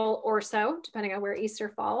April or so, depending on where Easter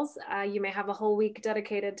falls, you may have a whole week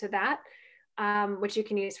dedicated to that, which you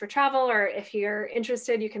can use for travel, or if you're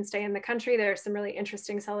interested, you can stay in the country. There are some really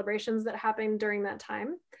interesting celebrations that happen during that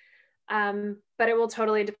time. But it will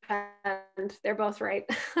totally depend. They're both right.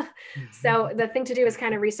 So the thing to do is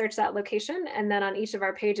kind of research that location. And then on each of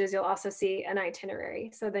our pages, you'll also see an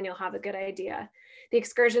itinerary. So then you'll have a good idea. The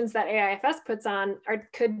excursions that AIFS puts on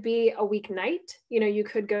could be a weeknight. You know, you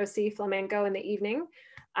could go see flamenco in the evening,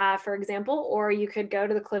 for example, or you could go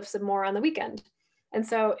to the Cliffs of Moher on the weekend. And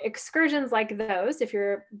so excursions like those, if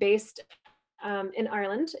you're based in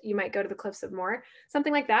Ireland, you might go to the Cliffs of Moher.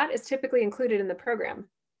 Something like that is typically included in the program.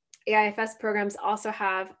 AIFS programs also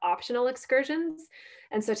have optional excursions.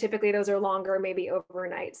 And so typically those are longer, maybe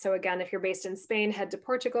overnight. So again, if you're based in Spain, head to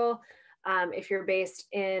Portugal. If you're based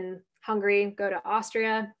in Hungary, go to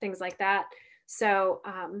Austria, things like that. So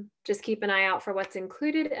just keep an eye out for what's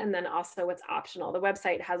included and then also what's optional. The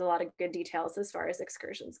website has a lot of good details as far as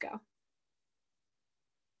excursions go.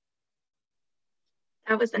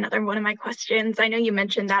 That was another one of my questions. I know you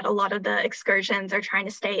mentioned that a lot of the excursions are trying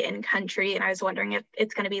to stay in country, and I was wondering if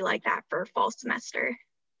it's going to be like that for fall semester.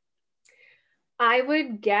 I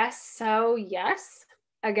would guess so, yes.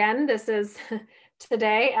 Again, this is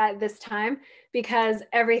today at this time because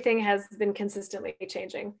everything has been consistently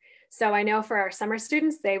changing. So I know for our summer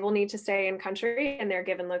students, they will need to stay in country and they're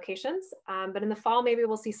given locations, but in the fall, maybe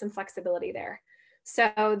we'll see some flexibility there.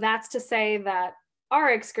 So that's to say that our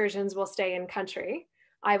excursions will stay in country.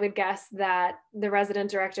 I would guess that the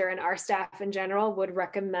resident director and our staff in general would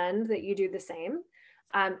recommend that you do the same.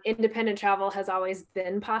 Independent travel has always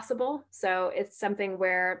been possible. So it's something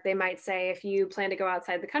where they might say, if you plan to go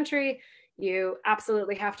outside the country, you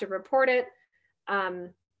absolutely have to report it.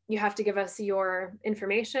 You have to give us your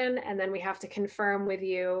information, and then we have to confirm with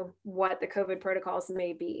you what the COVID protocols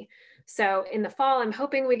may be. So in the fall, I'm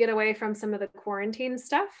hoping we get away from some of the quarantine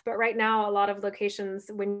stuff, but right now, a lot of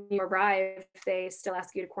locations, when you arrive, they still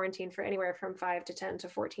ask you to quarantine for anywhere from 5 to 10 to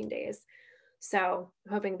 14 days. So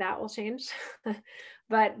I'm hoping that will change,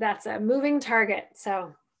 but that's a moving target.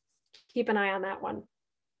 So keep an eye on that one.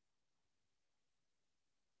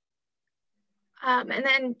 And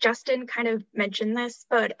then Justin kind of mentioned this,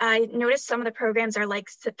 but I noticed some of the programs are like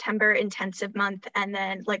September intensive month and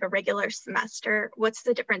then like a regular semester. What's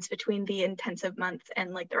the difference between the intensive month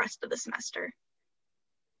and like the rest of the semester?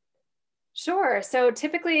 Sure. So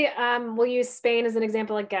typically we'll use Spain as an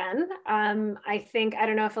example again. I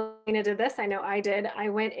don't know if Alina did this. I know I did. I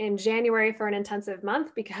went in January for an intensive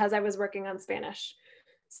month because I was working on Spanish.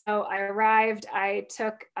 So I arrived, I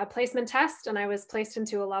took a placement test and I was placed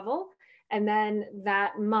into a level. And then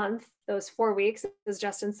that month, those 4 weeks, as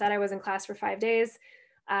Justin said, I was in class for 5 days.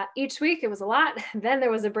 Each week, it was a lot. Then there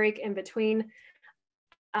was a break in between.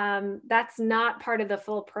 That's not part of the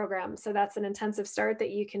full program. So that's an intensive start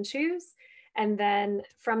that you can choose. And then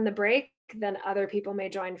from the break, then other people may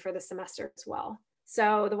join for the semester as well.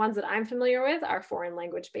 So the ones that I'm familiar with are foreign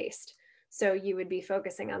language based. So you would be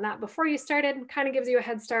focusing on that before you started, kind of gives you a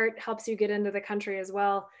head start, helps you get into the country as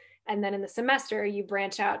well. And then in the semester, you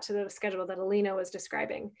branch out to the schedule that Alina was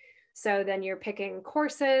describing. So then you're picking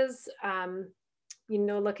courses,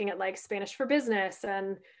 looking at like Spanish for business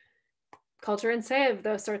and culture and civ,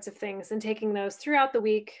 those sorts of things, and taking those throughout the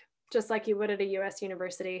week, just like you would at a US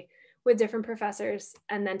university with different professors,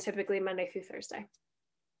 and then typically Monday through Thursday.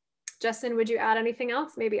 Justin, would you add anything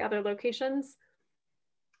else? Maybe other locations?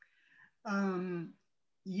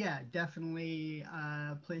 Yeah, definitely.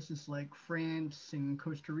 Places like France and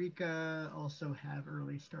Costa Rica also have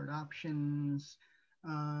early start options.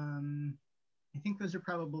 I think those are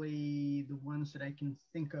probably the ones that I can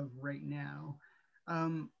think of right now.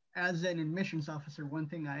 As an admissions officer, one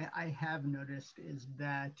thing I have noticed is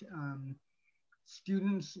that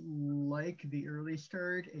students like the early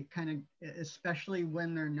start. It kind of, especially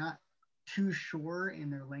when they're not too sure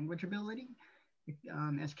in their language ability.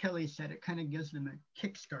 As Kelly said, it kind of gives them a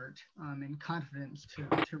kickstart and confidence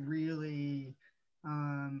to really,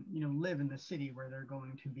 live in the city where they're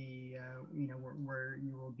going to be, where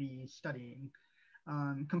you will be studying.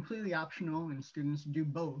 Completely optional, and students do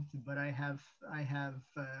both. But I have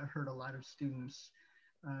heard a lot of students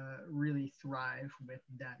really thrive with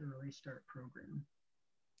that early start program.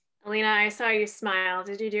 Alina, I saw you smile.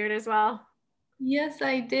 Did you do it as well? Yes,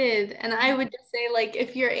 I did. And I would just say, like,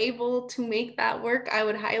 if you're able to make that work, I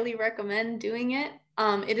would highly recommend doing it.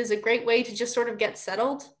 It is a great way to just sort of get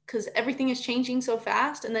settled because everything is changing so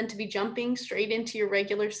fast, and then to be jumping straight into your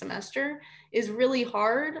regular semester is really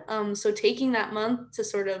hard. So taking that month to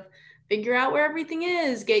sort of figure out where everything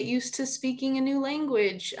is, get used to speaking a new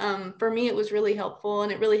language. For me, it was really helpful,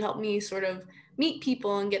 and it really helped me sort of meet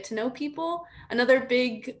people and get to know people. Another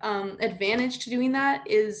big advantage to doing that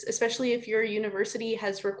is, especially if your university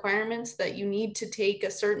has requirements that you need to take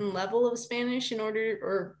a certain level of Spanish in order,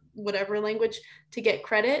 or whatever language, to get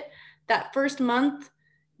credit, that first month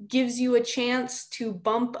gives you a chance to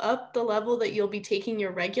bump up the level that you'll be taking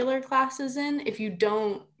your regular classes in if you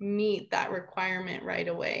don't meet that requirement right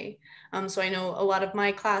away. So I know a lot of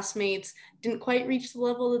my classmates didn't quite reach the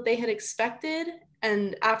level that they had expected.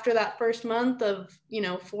 And after that first month of,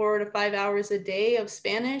 4 to 5 hours a day of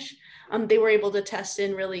Spanish, they were able to test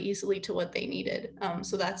in really easily to what they needed.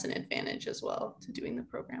 So that's an advantage as well to doing the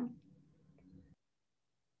program.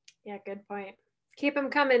 Yeah, good point. Keep them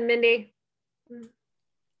coming, Mindy.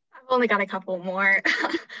 I've only got a couple more.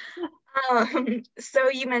 So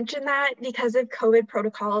you mentioned that because of COVID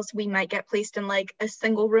protocols, we might get placed in like a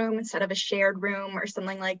single room instead of a shared room or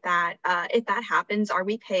something like that. If that happens, are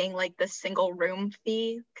we paying like the single room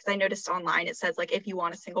fee? Because I noticed online it says like if you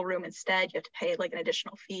want a single room instead, you have to pay like an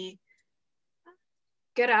additional fee.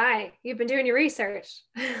 Good eye. You've been doing your research.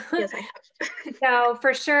 Yes, I have. So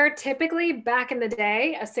for sure, typically back in the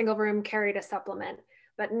day, a single room carried a supplement.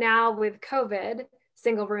 But now with COVID,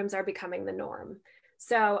 single rooms are becoming the norm.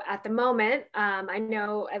 So at the moment, I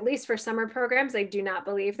know at least for summer programs, I do not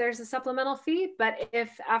believe there's a supplemental fee. But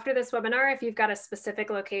if after this webinar, if you've got a specific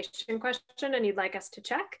location question and you'd like us to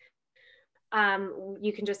check,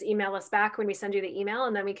 you can just email us back when we send you the email,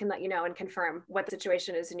 and then we can let you know and confirm what the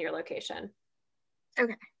situation is in your location.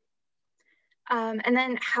 Okay. And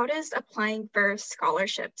then how does applying for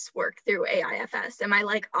scholarships work through AIFS? Am I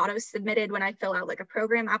like auto submitted when I fill out like a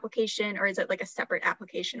program application, or is it like a separate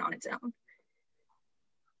application on its own?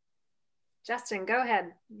 Justin, go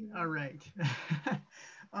ahead. All right.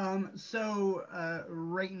 So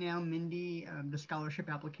right now, Mindy, the scholarship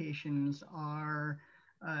applications are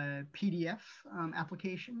PDF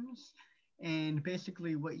applications. And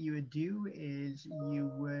basically what you would do is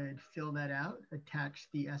you would fill that out, attach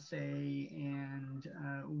the essay and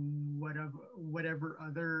whatever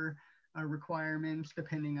other requirements,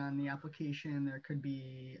 depending on the application. There could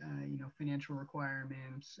be, financial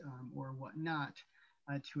requirements or whatnot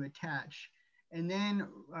to attach. And then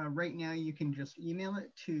right now you can just email it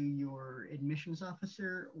to your admissions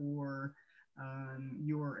officer or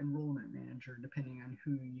your enrollment manager, depending on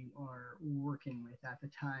who you are working with at the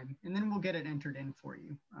time. And then we'll get it entered in for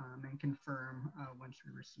you and confirm once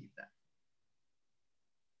we receive that.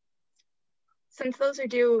 Since those are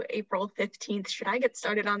due April 15th, should I get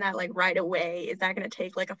started on that like right away? Is that going to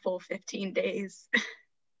take like a full 15 days?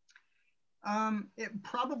 It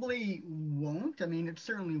probably won't. I mean, it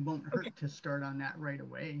certainly won't hurt to start on that right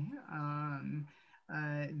away.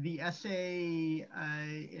 The essay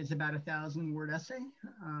is about 1,000-word essay.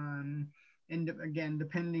 And again,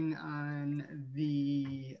 depending on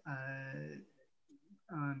the,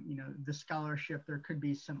 the scholarship, there could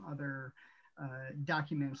be some other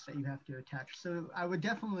documents that you have to attach. So I would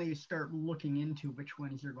definitely start looking into which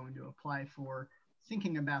ones you're going to apply for,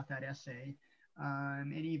 thinking about that essay,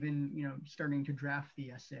 and even, starting to draft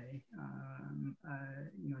the essay,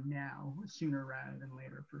 now, sooner rather than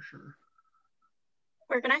later, for sure.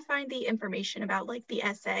 Where can I find the information about like the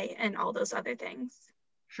essay and all those other things?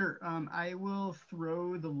 Sure. I will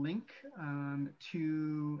throw the link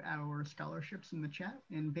to our scholarships in the chat.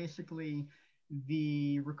 And basically,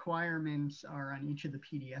 the requirements are on each of the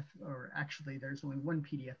PDF, or actually, there's only one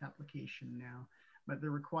PDF application now. But the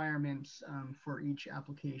requirements for each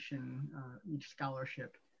application, each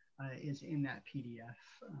scholarship, is in that PDF.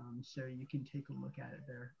 So you can take a look at it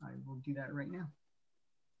there. I will do that right now.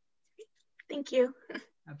 Thank you.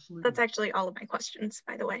 Absolutely. That's actually all of my questions,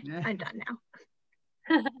 by the way. Yeah. I'm done now.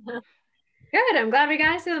 Good. I'm glad we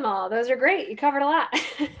got to them all. Those are great. You covered a lot.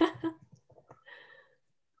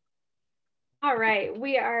 All right.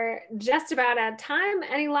 We are just about out of time.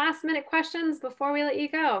 Any last minute questions before we let you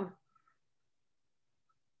go?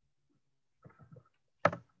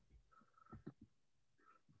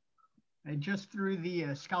 I just threw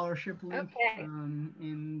the scholarship link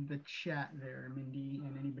in the chat there, Mindy,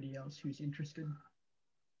 and anybody else who's interested.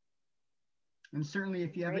 And certainly,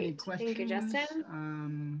 if you have any questions, thank you,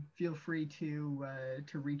 Justin. Feel free to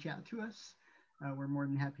reach out to us. We're more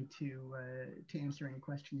than happy to answer any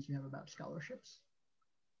questions you have about scholarships.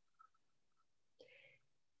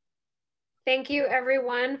 Thank you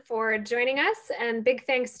everyone for joining us, and big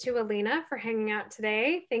thanks to Alina for hanging out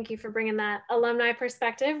today. Thank you for bringing that alumni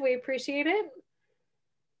perspective. We appreciate it.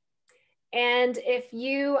 And if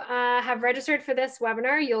you have registered for this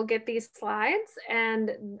webinar, you'll get these slides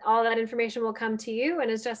and all that information will come to you. And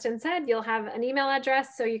as Justin said, you'll have an email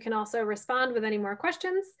address so you can also respond with any more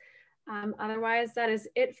questions. Otherwise, that is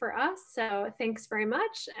it for us. So thanks very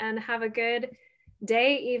much and have a good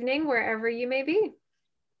day, evening, wherever you may be.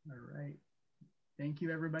 All right. Thank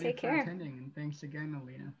you everybody Take for care. attending, and thanks again,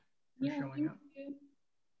 Alina, for showing up. Thank you.